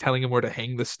like he's telling him where to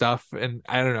hang the stuff, and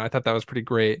I don't know, I thought that was pretty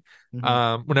great.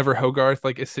 Mhm. Whenever Hogarth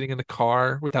like is sitting in the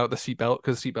car without the seatbelt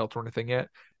because seatbelts weren't a thing yet,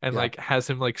 and Yeah. like has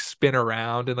him like spin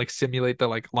around and like simulate the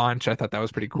like launch, I thought that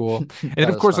was pretty cool. And then That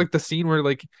of is course fun. like the scene where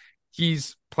like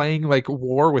he's playing like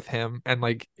war with him and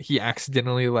like he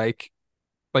accidentally like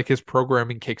his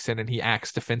programming kicks in and he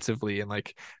acts defensively, and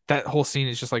like that whole scene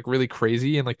is just like really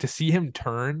crazy, and like to see him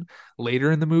turn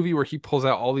later in the movie where he pulls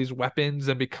out all these weapons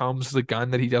and becomes the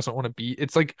gun that he doesn't want to be,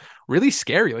 it's like really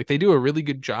scary. Like they do a really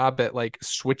good job at like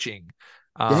switching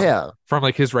Yeah. from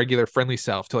like his regular friendly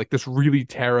self to like this really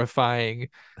terrifying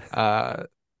uh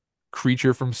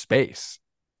creature from space.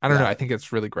 I don't know, Yeah. I think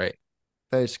it's really great.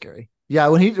 Very scary. Yeah,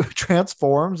 when he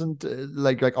transforms and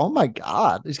like oh my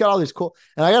god, he's got all these cool.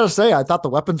 And I gotta say, I thought the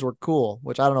weapons were cool,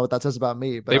 which I don't know what that says about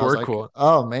me, but They I was were like, cool.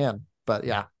 oh man. But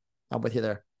yeah, I'm with you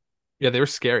there. Yeah, they were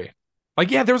scary. Like,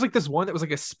 yeah, there was like this one that was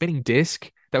like a spinning disc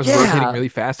that was rotating Yeah, really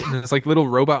fast, and then this like little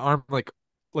robot arm like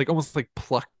almost like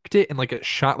plucked it and like it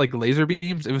shot like laser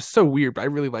beams. It was so weird, but I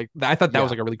really like that. I thought that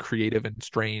was yeah, like a really creative and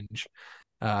strange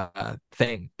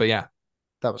thing. But yeah.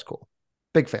 that was cool.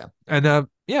 Big fan. And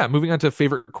yeah, moving on to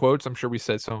favorite quotes. I'm sure we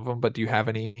said some of them, but do you have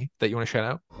any that you want to shout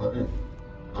out?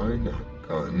 I'm not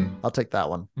done. I'll take that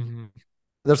one. Mm-hmm.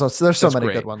 There's so That's many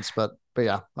good great. ones, but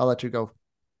yeah, I'll let you go.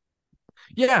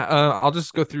 Yeah, I'll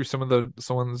just go through some of the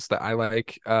ones that I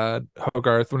like.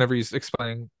 Hogarth, whenever he's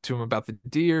explaining to him about the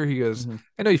deer, he goes, Mm-hmm.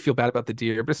 "I know you feel bad about the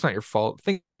deer, but it's not your fault.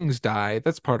 Things die.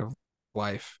 That's part of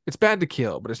life. It's bad to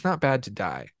kill, but it's not bad to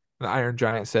die." And the Iron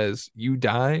Giant says, "You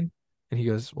die?" And he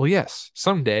goes, "Well, yes,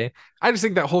 someday." I just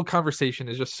think that whole conversation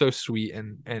is just so sweet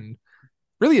and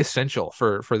really essential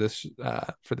for this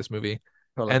movie.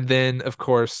 Totally. And then, of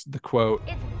course, the quote.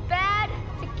 It's bad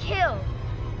to kill.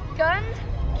 Guns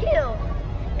kill.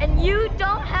 And you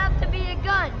don't have to be a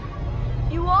gun.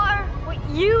 You are what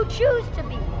you choose to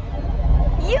be.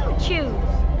 You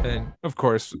choose. And of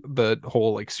course, the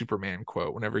whole like Superman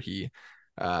quote whenever he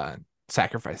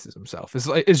sacrifices himself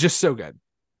is just so good.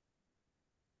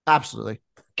 Absolutely.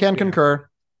 Can Yeah. concur.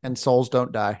 And souls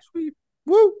don't die. Sweet.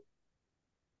 Woo!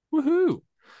 Woohoo.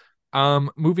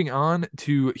 Moving on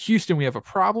to Houston, we have a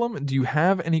problem. Do you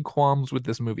have any qualms with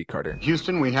this movie, Carter?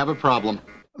 Houston, we have a problem.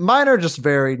 Mine are just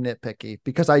very nitpicky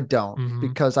because I don't, Mhm.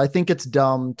 because I think it's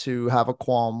dumb to have a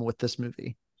qualm with this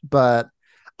movie. But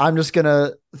I'm just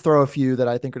gonna throw a few that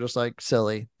I think are just like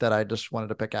silly that I just wanted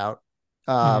to pick out.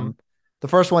 Mhm. The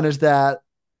first one is that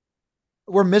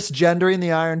we're misgendering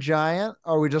the Iron Giant.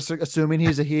 Are we just assuming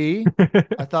he's a he?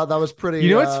 I thought that was You pretty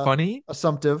know what's funny?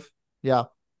 assumptive. Yeah.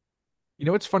 You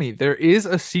know what's funny? There is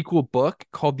a sequel book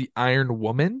called The Iron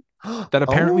Woman that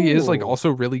apparently is like Oh,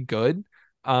 also really good.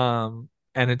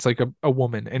 And it's like a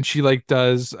woman and she like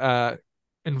does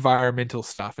environmental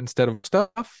stuff instead of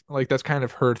stuff. Like that's kind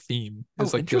of her theme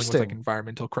is like dealing with like interesting.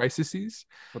 environmental crises.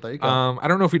 Well, there you go. I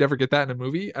don't know if we'd ever get that in a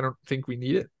movie. I don't think we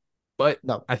need it, but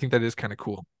No, I think that is kind of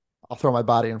cool. I'll throw my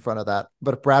body in front of that.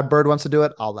 But if Brad Bird wants to do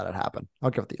it, I'll let it happen. I'll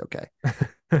give it the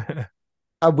okay.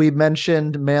 We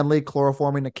mentioned Manly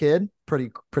chloroforming a kid. Pretty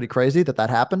crazy that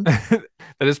happened.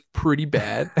 That is pretty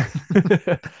bad.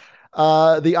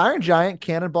 The Iron Giant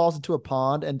cannonballs into a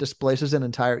pond and displaces an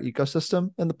entire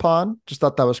ecosystem in the pond. Just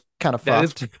thought that was kind of That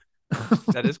is fucked.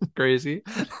 that is crazy.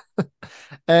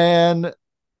 And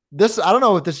this, I don't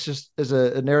know if this just is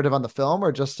a narrative on the film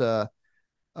or just a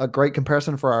great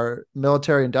comparison for our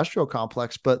military industrial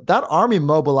complex, but that army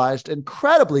mobilized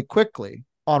incredibly quickly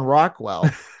on Rockwell.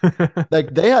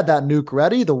 Like they had that nuke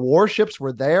ready. The warships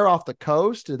were there off the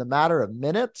coast in a matter of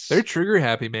minutes. They're trigger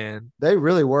happy, man. They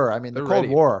really were. I mean, the They're Cold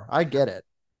ready. War, I get it,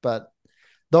 but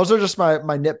those are just my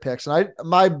nitpicks. And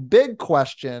my big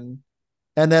question,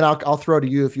 and then I'll throw to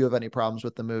you if you have any problems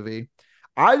with the movie.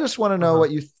 I just want to know Uh-huh.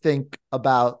 what you think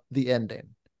about the ending.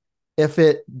 If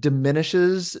it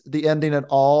diminishes the ending at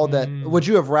all, that would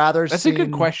you have rather That's a good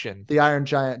seen question. the Iron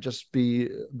Giant just be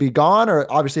gone, or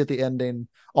obviously at the ending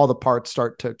all the parts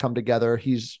start to come together?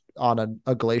 He's on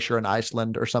a glacier in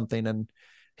Iceland or something, and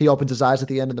he opens his eyes at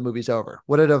the end, and the movie's over.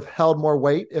 Would it have held more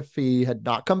weight if he had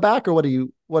not come back, or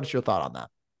what's your thought on that?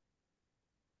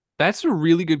 That's a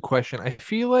really good question. I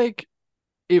feel like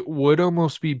it would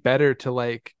almost be better to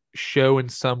like show in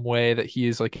some way that he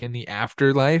is like in the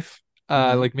afterlife.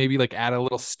 Mhm. Like maybe like add a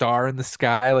little star in the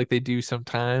sky like they do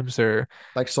sometimes, or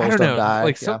Like I souls don't don't know, die.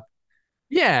 like Yeah, some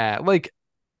yeah, like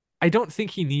I don't think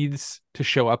he needs to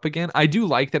show up again. I do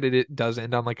like that it does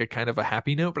end on like a kind of a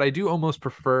happy note, but I do almost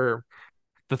prefer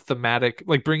the thematic,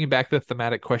 like bringing back the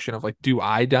thematic question of like, do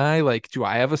I die? Like, do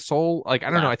I have a soul? Like, I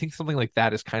don't know. yeah, I think something like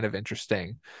that is kind of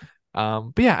interesting.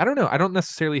 But yeah, I don't know. I don't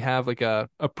necessarily have like a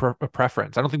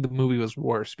preference. I don't think the movie was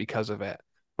worse because of it.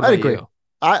 What I about agree. you?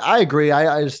 I agree.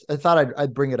 I thought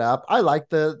I'd bring it up. I like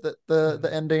the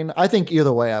ending. I think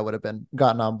either way I would have been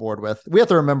gotten on board with. We have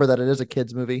to remember that it is a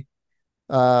kids movie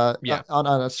Yeah. on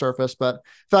a surface, but I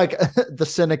feel like the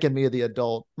cynic in me, the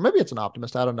adult, maybe it's an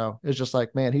optimist. I don't know. It's just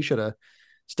like, man, he should have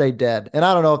stayed dead. And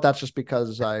I don't know if that's just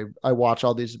because I watch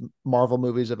all these Marvel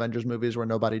movies, Avengers movies where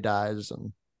nobody dies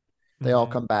and they all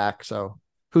Mhm. come back. So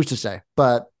who's to say?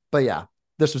 But yeah,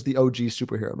 this was the OG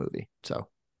superhero movie. So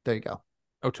there you go.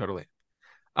 Oh, totally.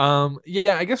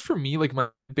 Yeah, I guess for me, like my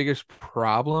biggest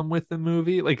problem with the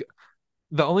movie, like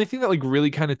the only thing that like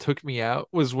really kind of took me out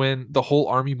was when the whole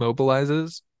army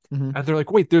mobilizes Mhm. and they're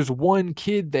like, wait, there's one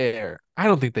kid there. I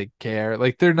don't think they care.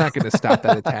 Like they're not going to stop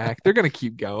that attack. They're going to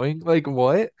keep going. Like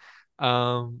what?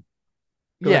 Um,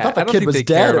 Because I yeah, thought the I don't kid think was they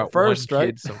care dead at about one first, right?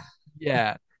 kid. So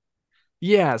yeah,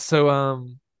 yeah. So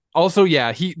also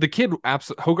yeah, the kid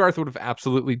Hogarth would have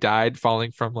absolutely died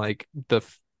falling from like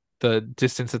the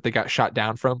distance that they got shot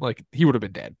down from. Like he would have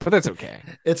been dead, but that's okay.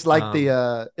 It's like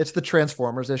Um, it's the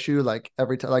Transformers issue. Like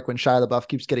every time, like when Shia LaBeouf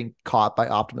keeps getting caught by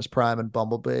Optimus Prime and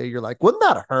Bumblebee, you're like, wouldn't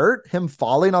that hurt him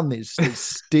falling on these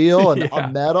steel and on yeah,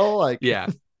 metal? Like, yeah.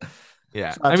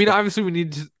 Yeah. so I that's mean, fun. obviously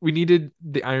we needed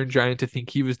the Iron Giant to think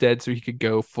he was dead so he could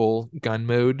go full gun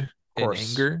mode Of in course,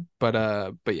 anger. But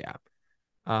yeah.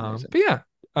 amazing. But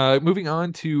yeah. Moving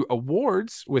on to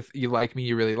awards with You Like Me,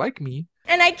 You Really Like Me.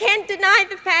 And I can't deny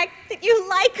the fact that you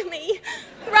like me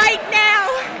right now.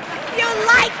 You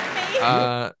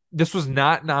like me. This was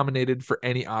not nominated for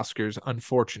any Oscars,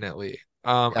 unfortunately.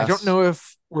 I don't Yes. know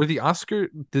if did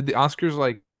the Oscars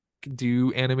like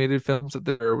do animated films at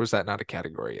or was that not a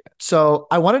category yet? So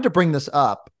I wanted to bring this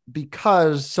up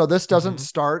because this doesn't Mhm.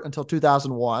 start until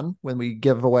 2001 when we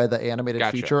give away the animated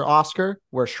Gotcha. feature Oscar,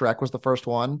 where Shrek was the first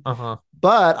one. Uh-huh.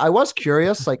 But I was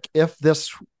curious, like if this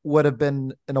would have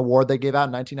been an award they gave out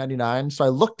in 1999. So I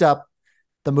looked up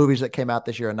the movies that came out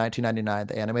this year in 1999,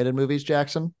 the animated movies,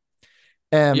 Jackson.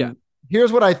 Yeah. And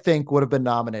here's what I think would have been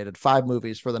nominated: 5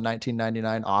 movies for the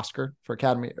 1999 Oscar for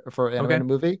Academy for Okay. animated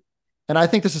movie. And I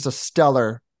think this is a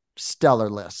stellar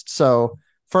list. So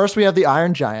first we have The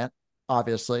Iron Giant,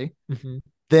 obviously. Hmm.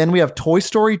 Then we have Toy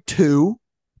Story 2,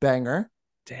 banger.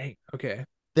 Dang. Okay.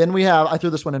 Then we have, I threw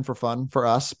this one in for fun for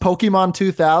us, Pokemon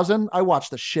 2000. I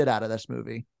watched the shit out of this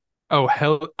movie. Oh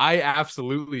hell, I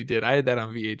absolutely did. I had that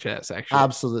on VHS actually.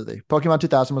 Absolutely. Pokemon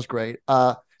 2000 was great.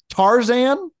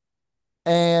 Tarzan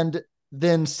and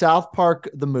then South Park,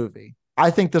 the movie.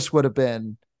 I think this would have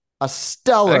been a Actually,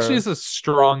 stellar. it's a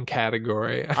strong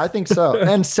category. I think so.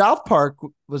 And South Park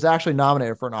was actually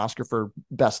nominated for an Oscar for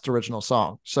Best Original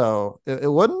Song. So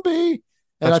it wouldn't be.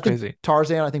 And That's I think crazy.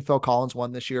 Tarzan, I think Phil Collins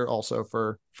won this year also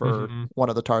for Hmm. one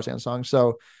of the Tarzan songs.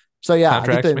 So yeah, I think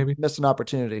Soundtracks, they maybe. missed an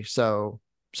opportunity. So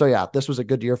yeah, this was a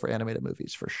good year for animated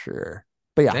movies for sure.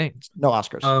 But yeah, Dang. no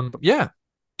Oscars. Yeah.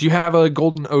 Do you have a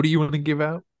golden Odie you want to give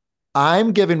out?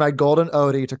 I'm giving my golden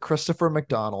Odie to Christopher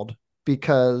McDonald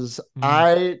because Mm,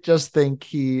 I just think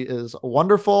he is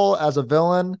wonderful as a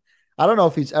villain. I don't know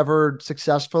if he's ever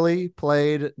successfully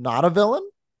played not a villain.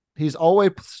 He's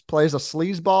always plays a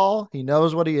sleazeball. He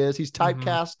knows what he is. He's mhm.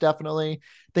 typecast, definitely.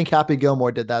 I think Happy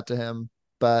Gilmore did that to him,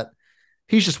 but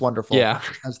he's just wonderful Yeah.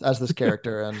 as this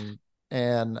character,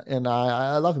 and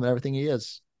I love him and everything he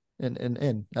is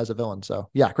in as a villain. So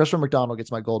yeah, Christopher McDonald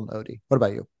gets my golden Odie. What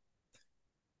about you?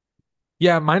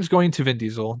 Yeah, mine's going to Vin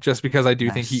Diesel just because I do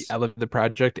think he Yes. elevated the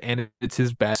project and it's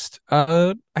his best.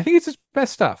 I think it's his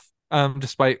best stuff.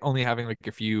 Despite only having like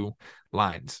a few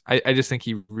lines. I just think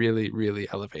he really, really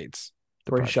elevates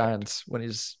the Where he project. shines when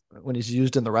he's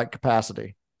used in the right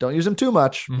capacity. Don't use him too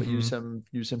much, but Hmm.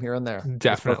 use him here and there. It's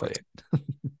Definitely. perfect.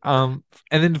 And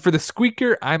then for the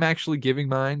squeaker, I'm actually giving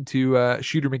mine to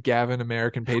Shooter McGavin,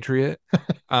 American Patriot.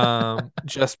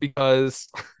 Just because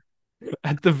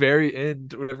at the very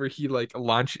end, whenever he like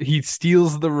he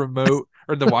steals the remote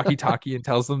or the walkie-talkie and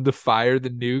tells them to fire the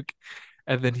nuke,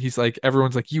 and then he's like,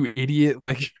 everyone's like, "You idiot!"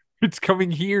 Like it's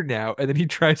coming here now, and then he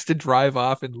tries to drive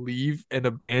off and leave and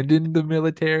abandon the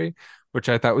military, which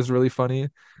I thought was really funny.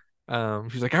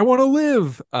 She's like, I want to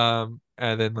live.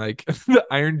 And then like the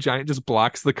Iron Giant just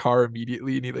blocks the car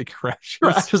immediately and he like crashes,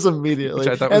 Crashes which immediately,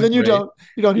 I thought and was then you great.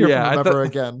 don't hear from Yeah, him I thought ever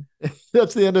again.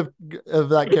 That's the end of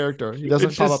that character. He doesn't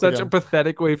it's pop just up such a again.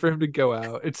 pathetic way for him to go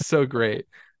out. It's so great.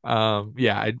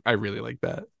 Yeah, I really like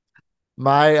that.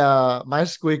 My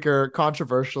squeaker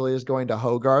controversially is going to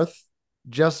Hogarth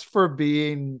just for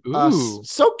being Ooh,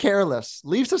 so careless.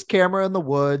 Leaves his camera in the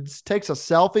woods, takes a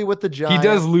selfie with the he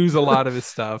does giant, lose a lot of his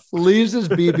stuff. leaves his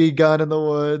BB gun in the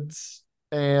woods,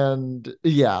 and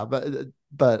yeah,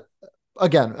 but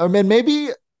again, I mean,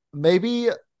 maybe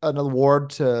an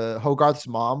award to Hogarth's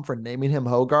mom for naming him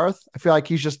Hogarth. I feel like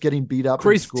he's just getting beat up in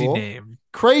Crazy school. name.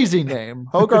 Crazy name,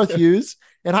 Hogarth Hughes.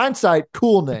 In hindsight,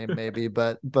 cool name maybe,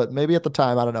 but maybe at the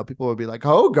time, I don't know. People would be like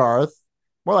Hogarth,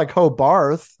 more like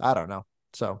Hobarth. I don't know.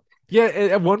 So Yeah,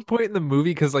 at one point in the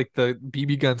movie, because like the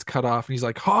BB gun's cut off, and he's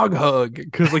like hug,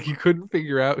 because like he couldn't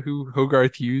figure out who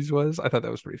Hogarth Hughes was. I thought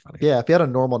that was pretty funny. yeah, if he had a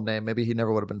normal name, maybe he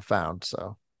never would have been found.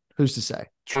 So who's to say?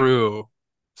 True,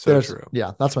 so true.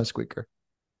 Yeah, that's my squeaker.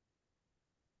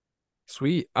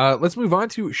 Sweet. Let's move on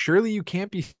to Surely You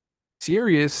Can't Be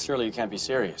Serious. Surely you can't be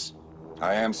serious.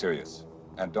 I am serious,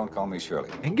 and don't call me Shirley.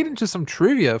 And get into some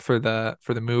trivia for the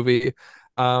movie.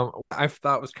 I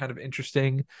thought was kind of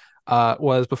interesting.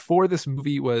 Was before this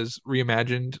movie was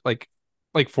reimagined, like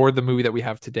for the movie that we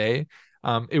have today.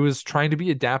 It was trying to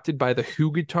be adapted by the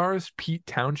Who guitarist Pete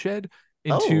Townshend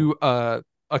into a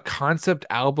concept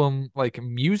album, like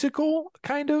musical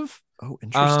kind of. Oh,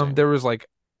 interesting. There was like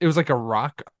it was like a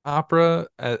rock opera,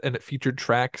 and it featured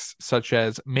tracks such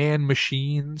as Man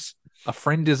Machines, A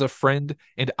Friend is a Friend,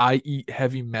 and I Eat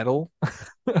Heavy Metal.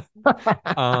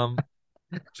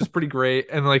 Which is pretty great.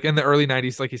 And like in the early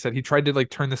 90s, like he said, he tried to like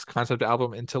turn this concept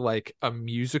album into like a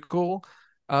musical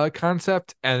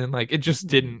concept, and then like it just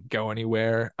didn't go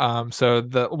anywhere. So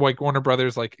the like Warner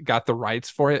Brothers like got the rights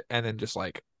for it and then just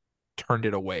like turned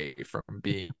it away from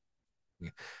being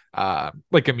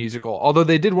like a musical, although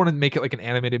they did want to make it like an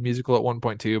animated musical at one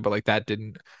point too, but like that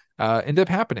didn't end up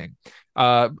happening.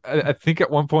 I think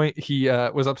at one point he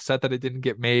was upset that it didn't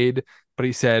get made, but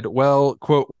he said, well,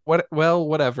 quote,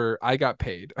 whatever, I got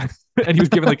paid. And he was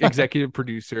given like executive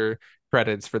producer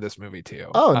credits for this movie too.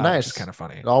 Oh, nice. Which is kind of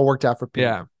funny. It all worked out for Pete.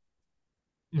 Yeah.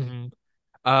 Mm-hmm.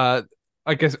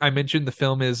 I guess I mentioned the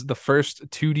film is the first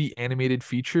 2D animated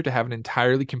feature to have an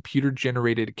entirely computer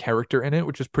generated character in it,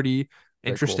 which is pretty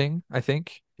interesting, cool. I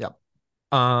think. Yep.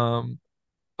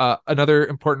 Another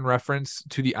important reference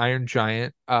to the Iron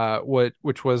Giant,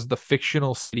 which was the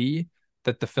fictional city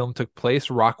that the film took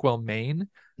place, Rockwell, Maine.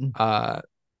 The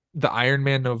Iron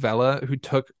Man novella who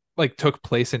took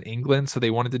place in England, so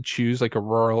they wanted to choose like a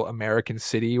rural American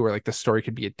city where like the story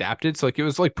could be adapted. So like it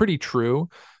was like pretty true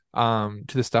to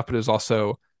the stuff, but it was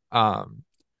also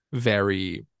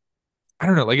very, I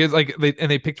don't know, like it's like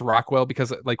they picked Rockwell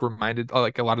because it like reminded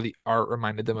like a lot of the art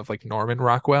reminded them of like Norman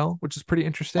Rockwell, which is pretty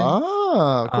interesting.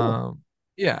 Oh, cool.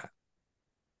 Yeah.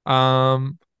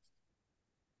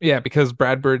 Yeah, because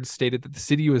Brad Bird stated that the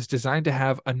city was designed to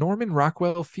have a Norman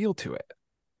Rockwell feel to it,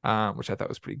 which I thought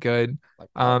was pretty good.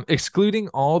 Excluding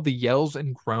all the yells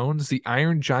and groans, the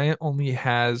Iron Giant only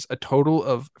has a total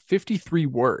of 53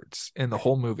 words in the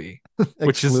whole movie,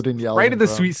 which is right in the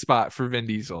sweet spot for Vin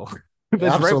Diesel.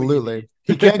 Absolutely. Right,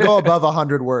 he can't go above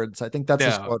 100 words. I think that's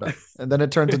his quota. And then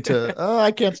it turns into,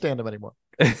 I can't stand him anymore.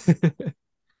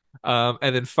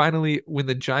 And then finally, when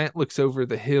the giant looks over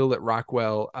the hill at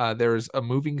Rockwell, there's a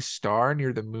moving star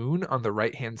near the moon on the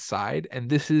right-hand side, and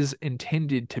this is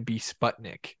intended to be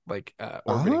Sputnik, like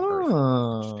orbiting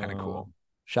Earth, which is kind of cool.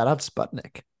 Shout out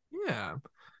Sputnik. Yeah.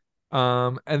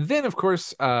 And then of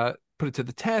course, put it to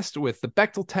the test with the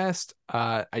Bechdel test.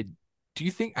 I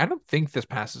don't think this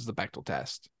passes the Bechdel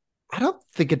test. I don't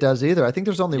think it does either. I think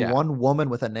there's only one woman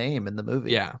with a name in the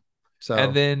movie. Yeah. So,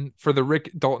 and then for the Rick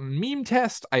Dalton meme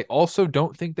test, I also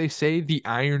don't think they say the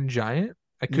Iron Giant.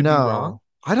 I could be wrong.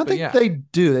 I don't think they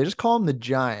do. They just call him the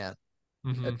Giant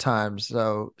at times.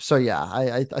 So yeah,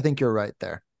 I think you're right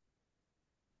there.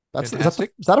 Is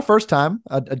that a first time?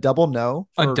 A double no?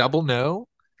 A double no?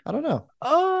 I don't know.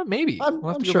 Maybe.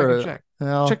 I'm sure. Check.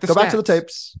 Check go back to the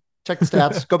tapes. Check the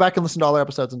stats. Go back and listen to all our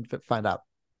episodes and find out.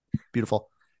 Beautiful.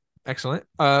 Excellent.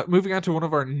 Moving on to one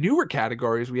of our newer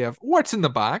categories, we have What's in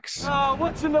the Box. Oh,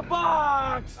 what's in the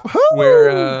box?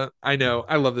 Where I know,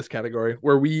 I love this category,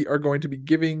 where we are going to be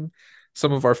giving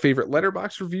some of our favorite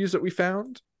Letterboxd reviews that we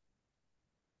found.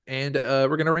 And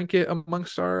we're going to rank it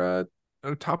amongst our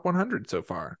top 100 so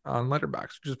far on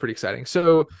Letterboxd, which is pretty exciting.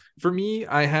 So for me,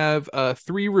 I have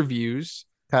 3 reviews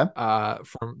that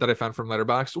I found from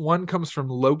Letterboxd. One comes from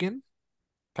Logan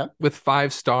with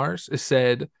 5 stars. It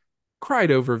said,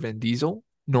 cried over Vin Diesel,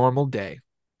 normal day.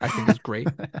 I think is great.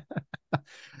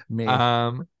 Me.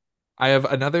 I have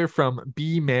another from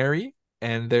B Mary,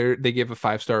 and they gave a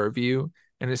 5-star review,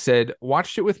 and it said,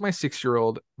 watched it with my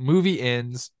 6-year-old, movie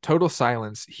ends, total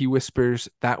silence, he whispers,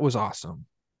 that was awesome.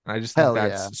 And I just think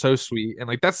that's so sweet, and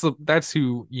like that's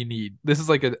who you need. This is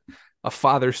like a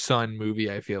father-son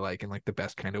movie, I feel like, in like the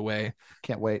best kind of way.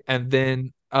 Can't wait. And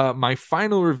then my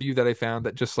final review that I found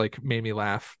that just like made me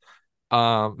laugh.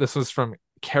 This was from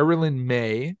Carolyn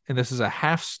May, and this is a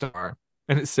 0.5 star,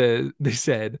 and they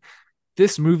said,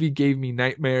 This movie gave me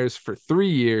nightmares for 3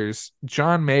 years.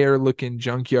 John Mayer looking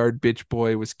junkyard bitch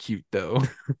boy was cute though.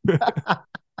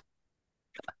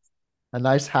 A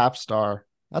nice half star.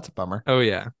 That's a bummer. Oh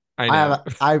yeah, I I know.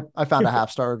 I found a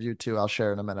half star review too. I'll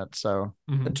share in a minute. So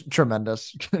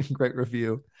tremendous, great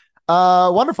review.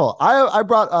 Wonderful. I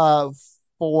brought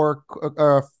four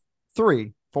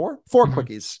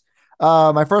quickies.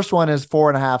 My first one is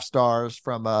 4.5 stars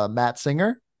from Matt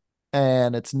Singer,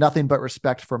 and it's nothing but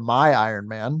respect for my Iron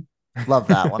Man. Love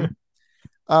that one.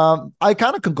 I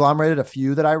kind of conglomerated a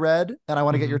few that I read, and I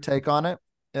want to get your take on it.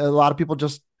 A lot of people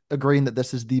just agreeing that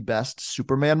this is the best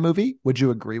Superman movie. Would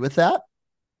you agree with that?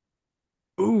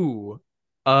 Ooh.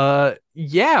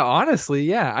 Yeah, honestly,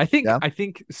 yeah. I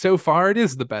think so far it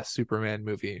is the best Superman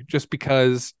movie, just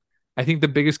because I think the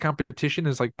biggest competition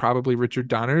is like probably Richard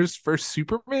Donner's first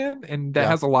Superman, and that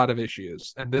has a lot of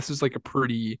issues. And this is like a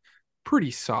pretty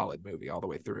solid movie all the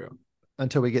way through.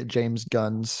 Until we get James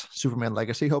Gunn's Superman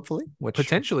Legacy, hopefully, which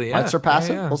potentially might surpass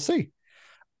it. We'll see.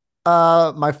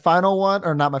 My final one,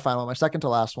 or not my final one, my second to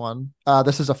last one.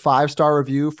 This is a 5-star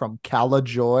review from Kala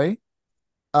Joy.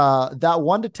 That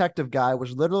one detective guy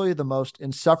was literally the most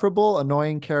insufferable,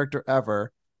 annoying character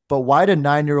ever. But why did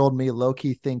 9-year-old me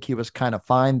low-key think he was kind of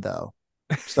fine, though?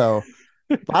 So,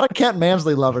 a lot of Kent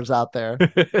Mansley lovers out there.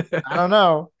 I don't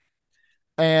know.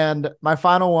 And my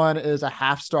final one is a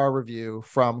 1/2-star review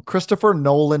from Christopher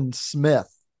Nolan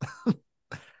Smith.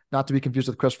 Not to be confused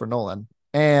with Christopher Nolan.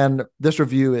 And this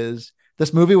review is,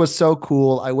 this movie was so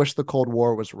cool. I wish the Cold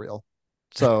War was real.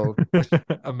 So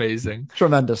amazing.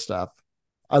 Tremendous stuff.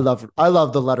 I love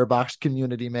the Letterboxd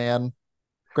community, man.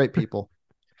 Great people.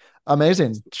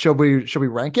 Amazing. Should we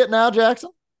rank it now, Jackson?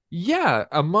 Yeah,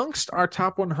 amongst our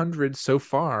top 100 so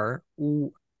far,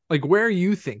 like where are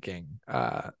you thinking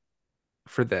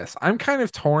for this? I'm kind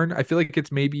of torn. I feel like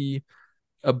it's maybe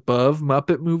above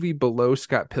Muppet Movie, below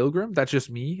Scott Pilgrim. That's just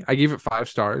me. I gave it 5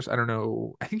 stars. I don't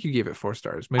know. I think you gave it 4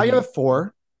 stars. Maybe. I gave it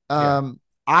 4.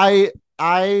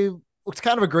 I was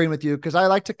kind of agreeing with you because I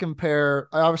like to compare.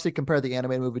 I obviously compare the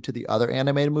animated movie to the other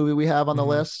animated movie we have on the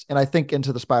list, and I think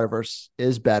Into the Spider-Verse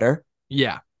is better.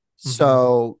 Yeah.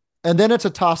 So, and then it's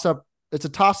a toss up. It's a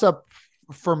toss up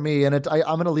for me, and I'm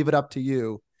going to leave it up to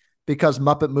you because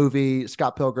Muppet Movie,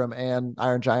 Scott Pilgrim, and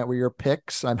Iron Giant were your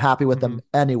picks. I'm happy with them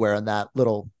anywhere in that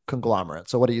little conglomerate.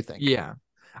 So, what do you think? Yeah,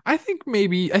 I think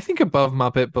above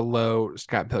Muppet, below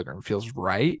Scott Pilgrim feels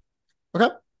right. Okay.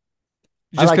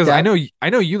 Just because I know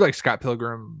you like Scott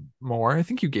Pilgrim more. I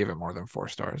think you gave it more than 4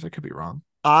 stars. I could be wrong.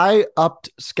 I upped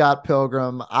Scott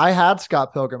Pilgrim. I had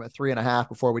Scott Pilgrim at 3.5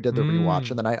 before we did the rewatch,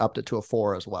 and then I upped it to a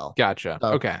 4 as well. Gotcha. So,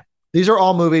 okay. These are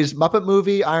all movies. Muppet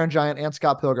Movie, Iron Giant, and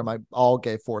Scott Pilgrim. I all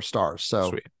gave 4 stars.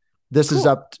 So sweet. This is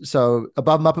up. So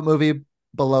above Muppet Movie,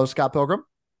 below Scott Pilgrim.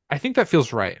 I think that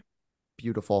feels right.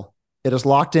 Beautiful. It is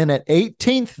locked in at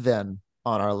 18th then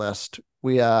on our list.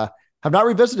 We have not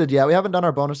revisited yet. We haven't done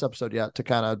our bonus episode yet to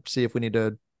kind of see if we need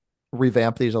to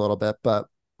revamp these a little bit, but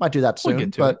might do that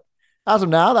soon. But as of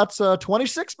now, that's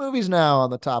 26 movies now on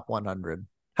the top 100.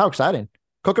 How exciting.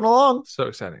 Cooking along. So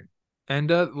exciting. And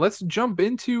let's jump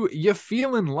into You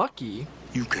Feeling Lucky.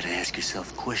 You gotta ask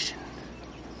yourself a question.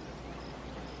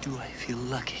 Do I feel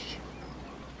lucky?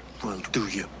 Well, do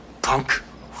you, punk?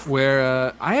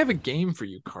 Where I have a game for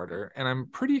you, Carter, and I'm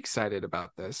pretty excited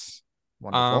about this.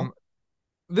 Wonderful.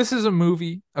 This is a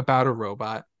movie about a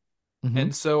robot.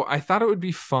 And so I thought it would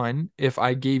be fun if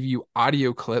I gave you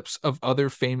audio clips of other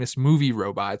famous movie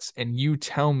robots and you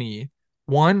tell me,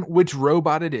 one, which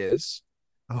robot it is,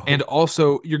 and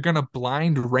also you're going to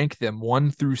blind rank them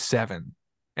 1 through 7.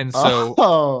 And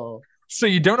so, so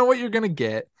you don't know what you're going to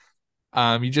get.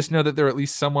 You just know that they're at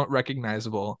least somewhat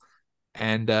recognizable.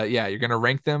 And yeah, you're going to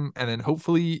rank them, and then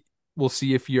hopefully we'll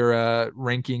see if your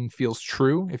ranking feels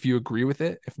true, if you agree with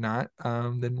it. If not,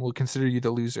 then we'll consider you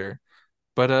the loser.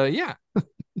 But yeah.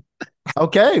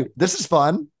 Okay, this is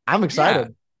fun. I'm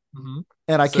excited. Yeah.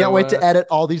 And I can't wait to edit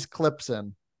all these clips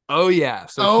in. Oh yeah.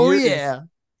 So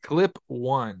clip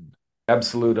 1.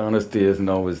 Absolute honesty isn't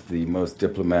always the most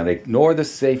diplomatic nor the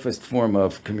safest form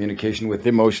of communication with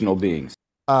emotional beings.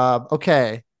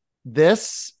 Okay.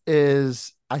 This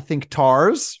is, I think,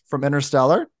 Tars from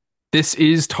Interstellar. This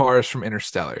is Tars from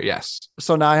Interstellar, yes.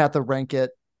 So now I have to rank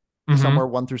it somewhere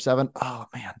 1 through 7. Oh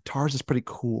man, Tars is pretty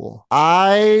cool.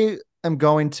 I am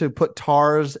going to put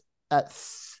Tars at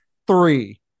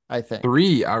 3, I think.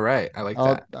 3, all right. I like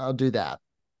that. I'll do that.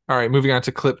 All right, moving on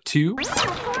to clip 2. Is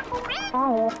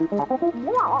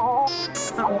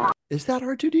that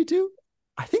R2-D2?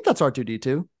 I think that's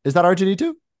R2-D2. Is that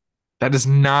R2-D2? That is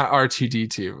not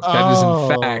R2-D2. That is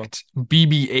in fact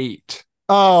BB-8.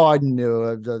 Oh, I knew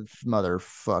it. The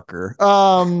motherfucker.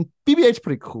 BB-8's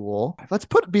pretty cool. Let's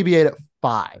put BB-8 at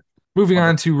 5. Moving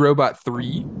on to Robot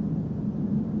 3.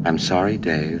 I'm sorry,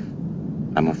 Dave.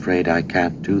 I'm afraid I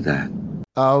can't do that.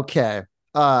 Okay.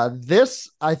 This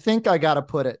I think I gotta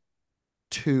put it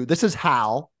 2. This is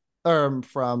HAL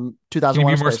from 2001. Can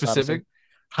you be more Space specific? Odyssey.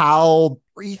 HAL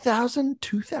 3000,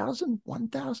 2000,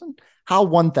 1000? HAL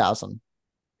 1000.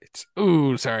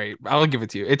 Sorry. I'll give it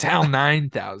to you. It's HAL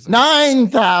 9000.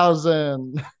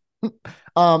 9,000.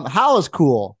 Hal is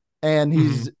cool, and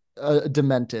he's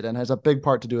demented and has a big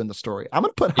part to do in the story. I'm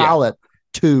gonna put Hal at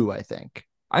 2. I think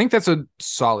that's a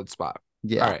solid spot.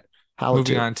 Yeah. All right. Hal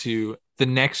Moving on to the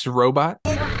next robot.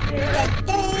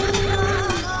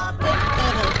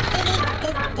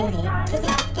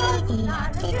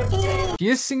 He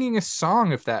is singing a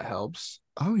song, if that helps.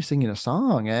 Oh, he's singing a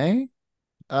song, eh?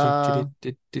 Oh,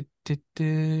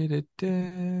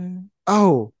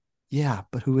 yeah,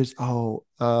 but who is?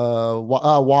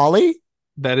 Wally.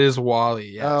 That is Wally.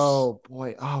 Yes. Oh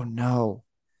boy. Oh no,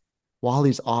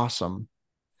 Wally's awesome.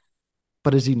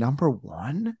 But is he number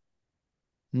 1?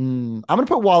 I'm gonna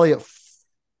put Wally at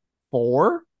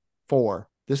 4. 4.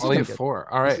 This Wally is at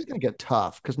 4. All right. This is gonna get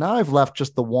tough because now I've left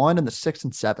just the 1 and the 6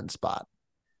 and 7 spot.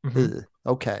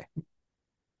 Okay.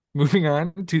 Moving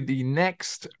on to the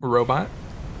next robot.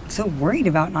 So worried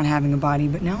about not having a body,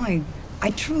 but now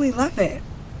I truly love it.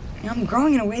 I'm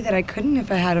growing in a way that I couldn't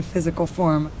if I had a physical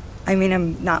form. I mean,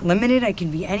 I'm not limited. I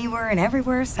can be anywhere and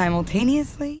everywhere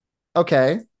simultaneously.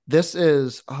 Okay. This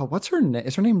is, what's her name?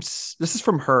 Is her name, this is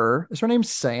from her. Is her name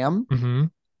Sam? Mm-hmm.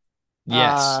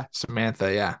 Yes.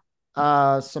 Samantha. Yeah.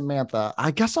 Samantha.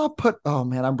 I guess I'll put, oh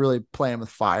man, I'm really playing with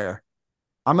fire.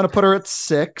 I'm going to put her at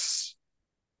 6.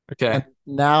 Okay. And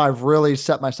now I've really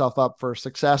set myself up for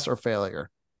success or failure.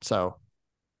 So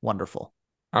wonderful.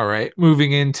 All right.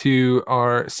 Moving into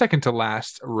our second to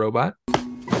last robot.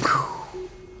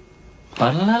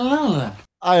 I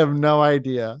have no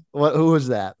idea. Who is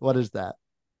that? What is that?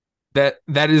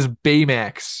 That is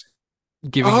Baymax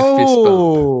giving a fist bump.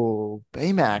 Oh,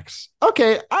 Baymax.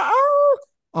 Okay.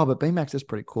 But Baymax is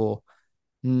pretty cool.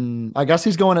 I guess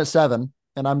he's going at 7,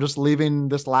 and I'm just leaving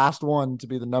this last one to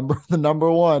be the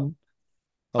number 1.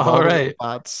 All right.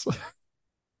 Robots.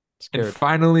 And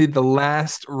finally, the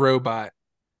last robot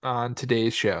on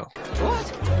today's show.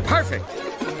 What? Perfect.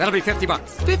 That'll be $50.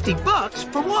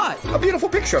 $50 for what? A beautiful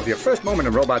picture of your first moment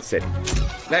in Robot City.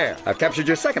 There, I've captured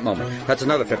your second moment. That's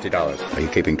another $50. Are you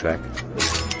keeping track?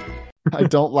 I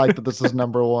don't like that this is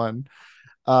number 1.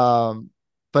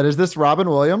 But is this Robin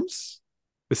Williams?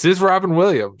 This is Robin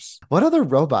Williams. What other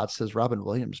robots has Robin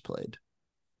Williams played?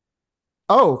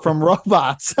 Oh, from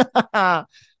Robots. Oh,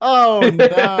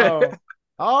 no.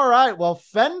 All right. Well,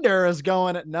 Fender is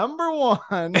going at number 1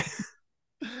 on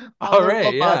All the right,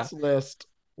 Robots list.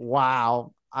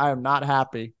 Wow. I am not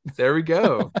happy. There we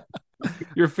go.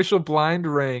 Your official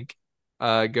blind rank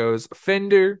goes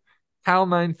Fender, HAL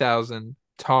 9000,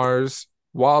 TARS,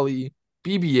 Wally,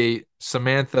 BB-8,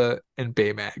 Samantha, and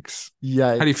Baymax.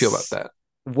 Yikes. How do you feel about that?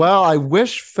 Well, I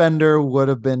wish Fender would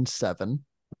have been 7.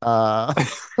 But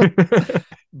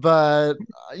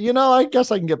I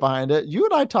guess I can get behind it. You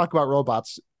and I talk about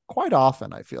robots quite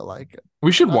often, I feel like.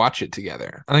 We should watch it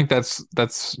together. I think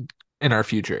that's in our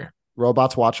future.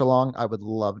 Robots watch along. I would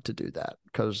love to do that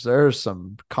because there's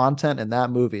some content in that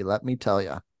movie, let me tell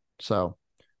you. So,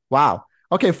 wow.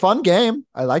 Okay, fun game.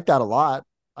 I like that a lot.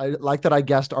 I like that I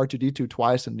guessed R2D2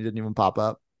 twice and he didn't even pop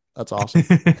up. That's awesome.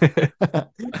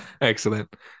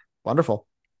 Excellent. Wonderful.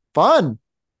 Fun.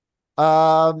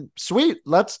 Sweet.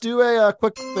 Let's do a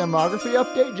quick filmography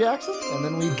update, Jackson, and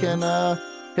then we can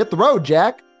hit the road,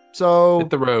 Jack. So hit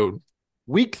the road.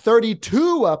 Week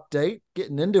 32 update,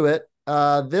 getting into it.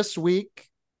 This week,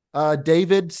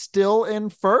 David still in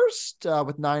first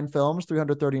with 9 films,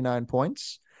 339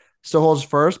 points. Still holds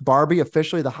first. Barbie,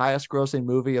 officially the highest grossing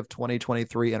movie of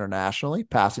 2023 internationally,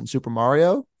 passing Super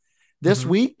Mario this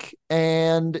week.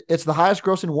 And it's the highest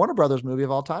grossing Warner Brothers movie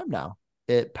of all time now.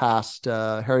 It passed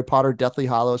Harry Potter Deathly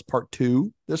Hallows Part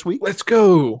 2 this week. Let's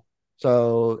go.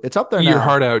 So it's up there Eat now. Your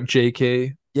heart out,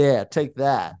 JK. Yeah, take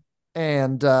that.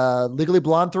 And Legally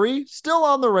Blonde 3, still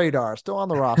on the radar, still on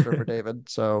the roster for David.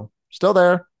 So still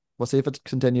there. We'll see if it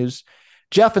continues.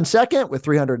 Jeff in second with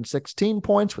 316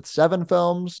 points with 7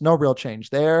 films. No real change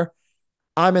there.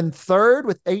 I'm in third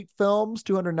with 8 films,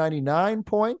 299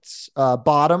 points.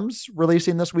 Bottoms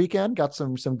releasing this weekend. Got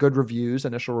some good reviews,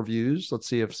 initial reviews. Let's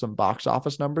see if some box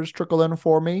office numbers trickle in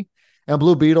for me. And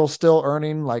Blue Beetle still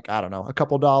earning a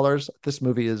couple dollars. This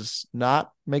movie is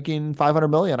not making 500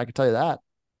 million. I can tell you that.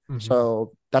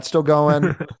 So that's still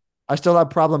going. I still have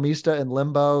Problemista and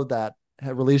Limbo that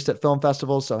released at film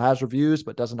festivals, so has reviews,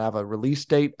 but doesn't have a release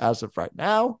date as of right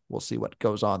now. We'll see what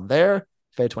goes on there.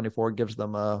 If A24 gives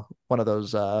them one of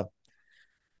those,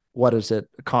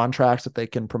 contracts that they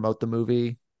can promote the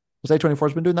movie. Because A24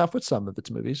 has been doing that with some of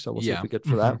its movies, so we'll see if we get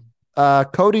for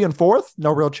that. Cody in fourth,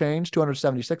 no real change,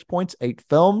 276 points, 8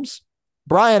 films.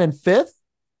 Brian in fifth,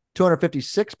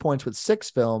 256 points with 6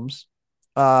 films.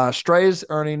 Stray's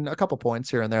earning a couple points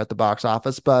here and there at the box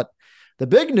office, but the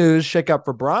big news shakeup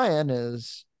for Brian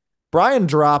is Brian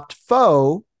dropped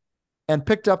Foe and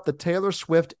picked up the Taylor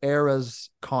Swift Eras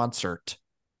concert,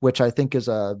 which I think is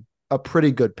a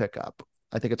pretty good pickup.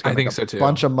 I think it's going to make a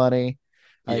bunch of money.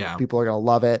 People are going to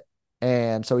love it.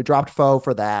 And so he dropped Foe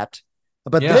for that.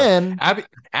 But then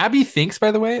Abby thinks,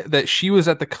 by the way, that she was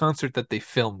at the concert that they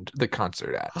filmed the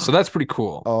concert at. So that's pretty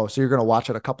cool. Oh, so you're going to watch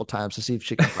it a couple times to see if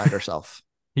she can find herself.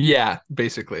 Yeah,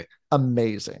 basically.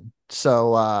 Amazing.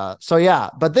 So yeah.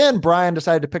 But then Brian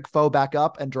decided to pick Foe back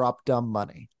up and drop Dumb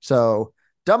Money. So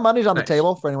Dumb Money's on the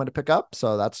table for anyone to pick up.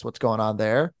 So that's what's going on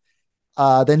there.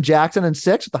 Then Jackson in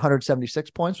 6th with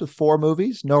 176 points with 4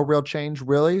 movies. No real change,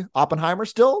 really. Oppenheimer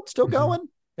still going.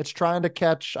 It's trying to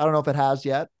catch, I don't know if it has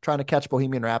yet, trying to catch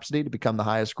Bohemian Rhapsody to become the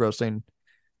highest grossing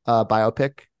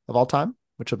biopic of all time,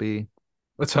 which will be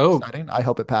exciting. I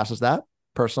hope it passes that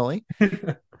personally.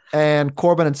 And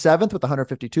Corbin in 7th with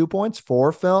 152 points,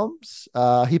 4 films.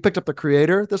 He picked up The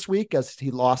Creator this week as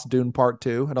he lost Dune Part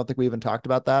 2. I don't think we even talked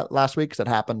about that last week because it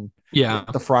happened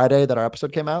the Friday that our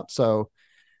episode came out. So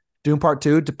Dune Part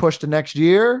 2 to push to next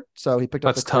year. So he picked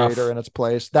up The Creator in its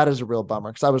place. That is a real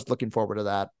bummer because I was looking forward to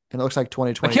that. And it looks like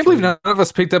 2020. I can't believe none of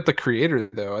us picked up The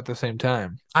Creator, though, at the same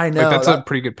time. I know. That's a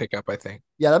pretty good pickup, I think.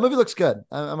 Yeah, that movie looks good.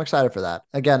 I'm excited for that.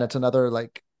 Again, it's another,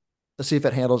 let's see if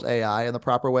it handles AI in the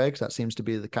proper way, because that seems to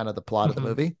be the kind of the plot of the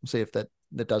movie. We'll see if that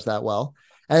does that well.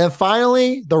 And then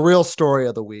finally, the real story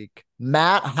of the week.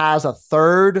 Matt has a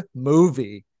 3rd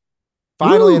movie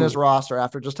finally in his roster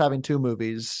after just having 2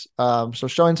 movies. So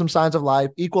showing some signs of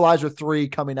life. Equalizer 3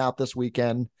 coming out this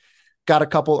weekend. Got a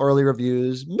couple early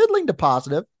reviews, middling to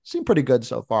positive. Seemed pretty good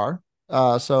so far.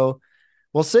 So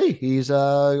we'll see. He's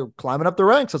climbing up the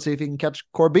ranks. Let's see if he can catch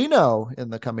Corbino in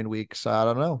the coming weeks. I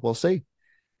don't know. We'll see.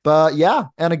 But yeah,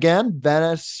 and again,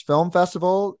 Venice Film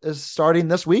Festival is starting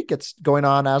this week. It's going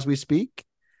on as we speak.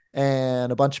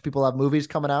 And a bunch of people have movies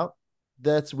coming out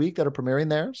this week that are premiering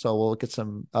there. So we'll get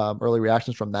some early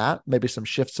reactions from that. Maybe some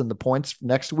shifts in the points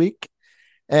next week.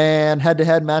 And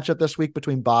head-to-head matchup this week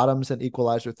between Bottoms and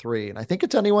Equalizer 3. And I think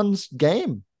it's anyone's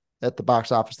game at the box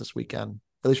office this weekend,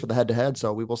 at least for the head-to-head.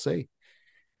 So we will see.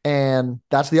 And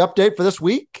that's the update for this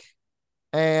week.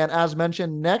 And as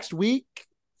mentioned, next week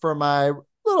for my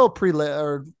little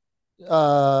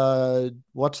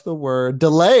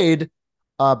delayed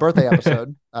birthday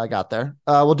episode, I got there.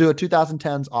 We'll do a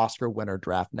 2010s Oscar winner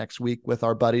draft next week with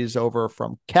our buddies over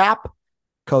from CAP.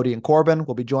 Cody and Corbin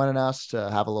will be joining us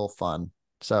to have a little fun.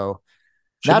 So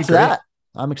that's that.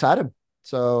 I'm excited.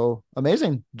 So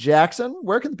amazing. Jackson,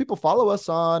 where can people follow us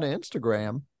on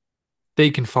Instagram?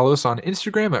 They can follow us on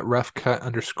Instagram at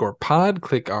roughcut_pod.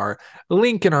 Click our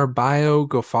link in our bio.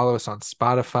 Go follow us on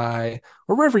Spotify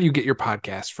or wherever you get your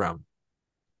podcast from.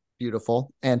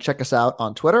 Beautiful. And check us out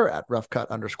on Twitter at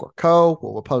roughcut_co.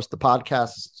 We'll post the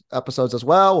podcast episodes as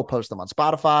well. We'll post them on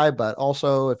Spotify, but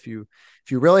also if you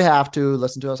really have to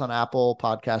listen to us on Apple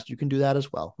Podcast, you can do that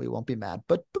as well. We won't be mad,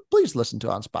 but please listen to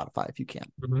it on Spotify if you can.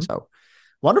 So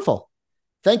wonderful.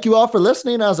 Thank you all for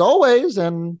listening as always.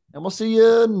 And we'll see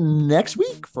you next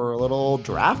week for a little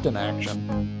draft in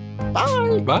action.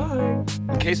 Bye. Bye.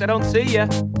 In case I don't see you,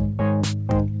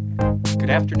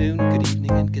 good afternoon, good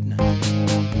evening, and good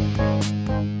night.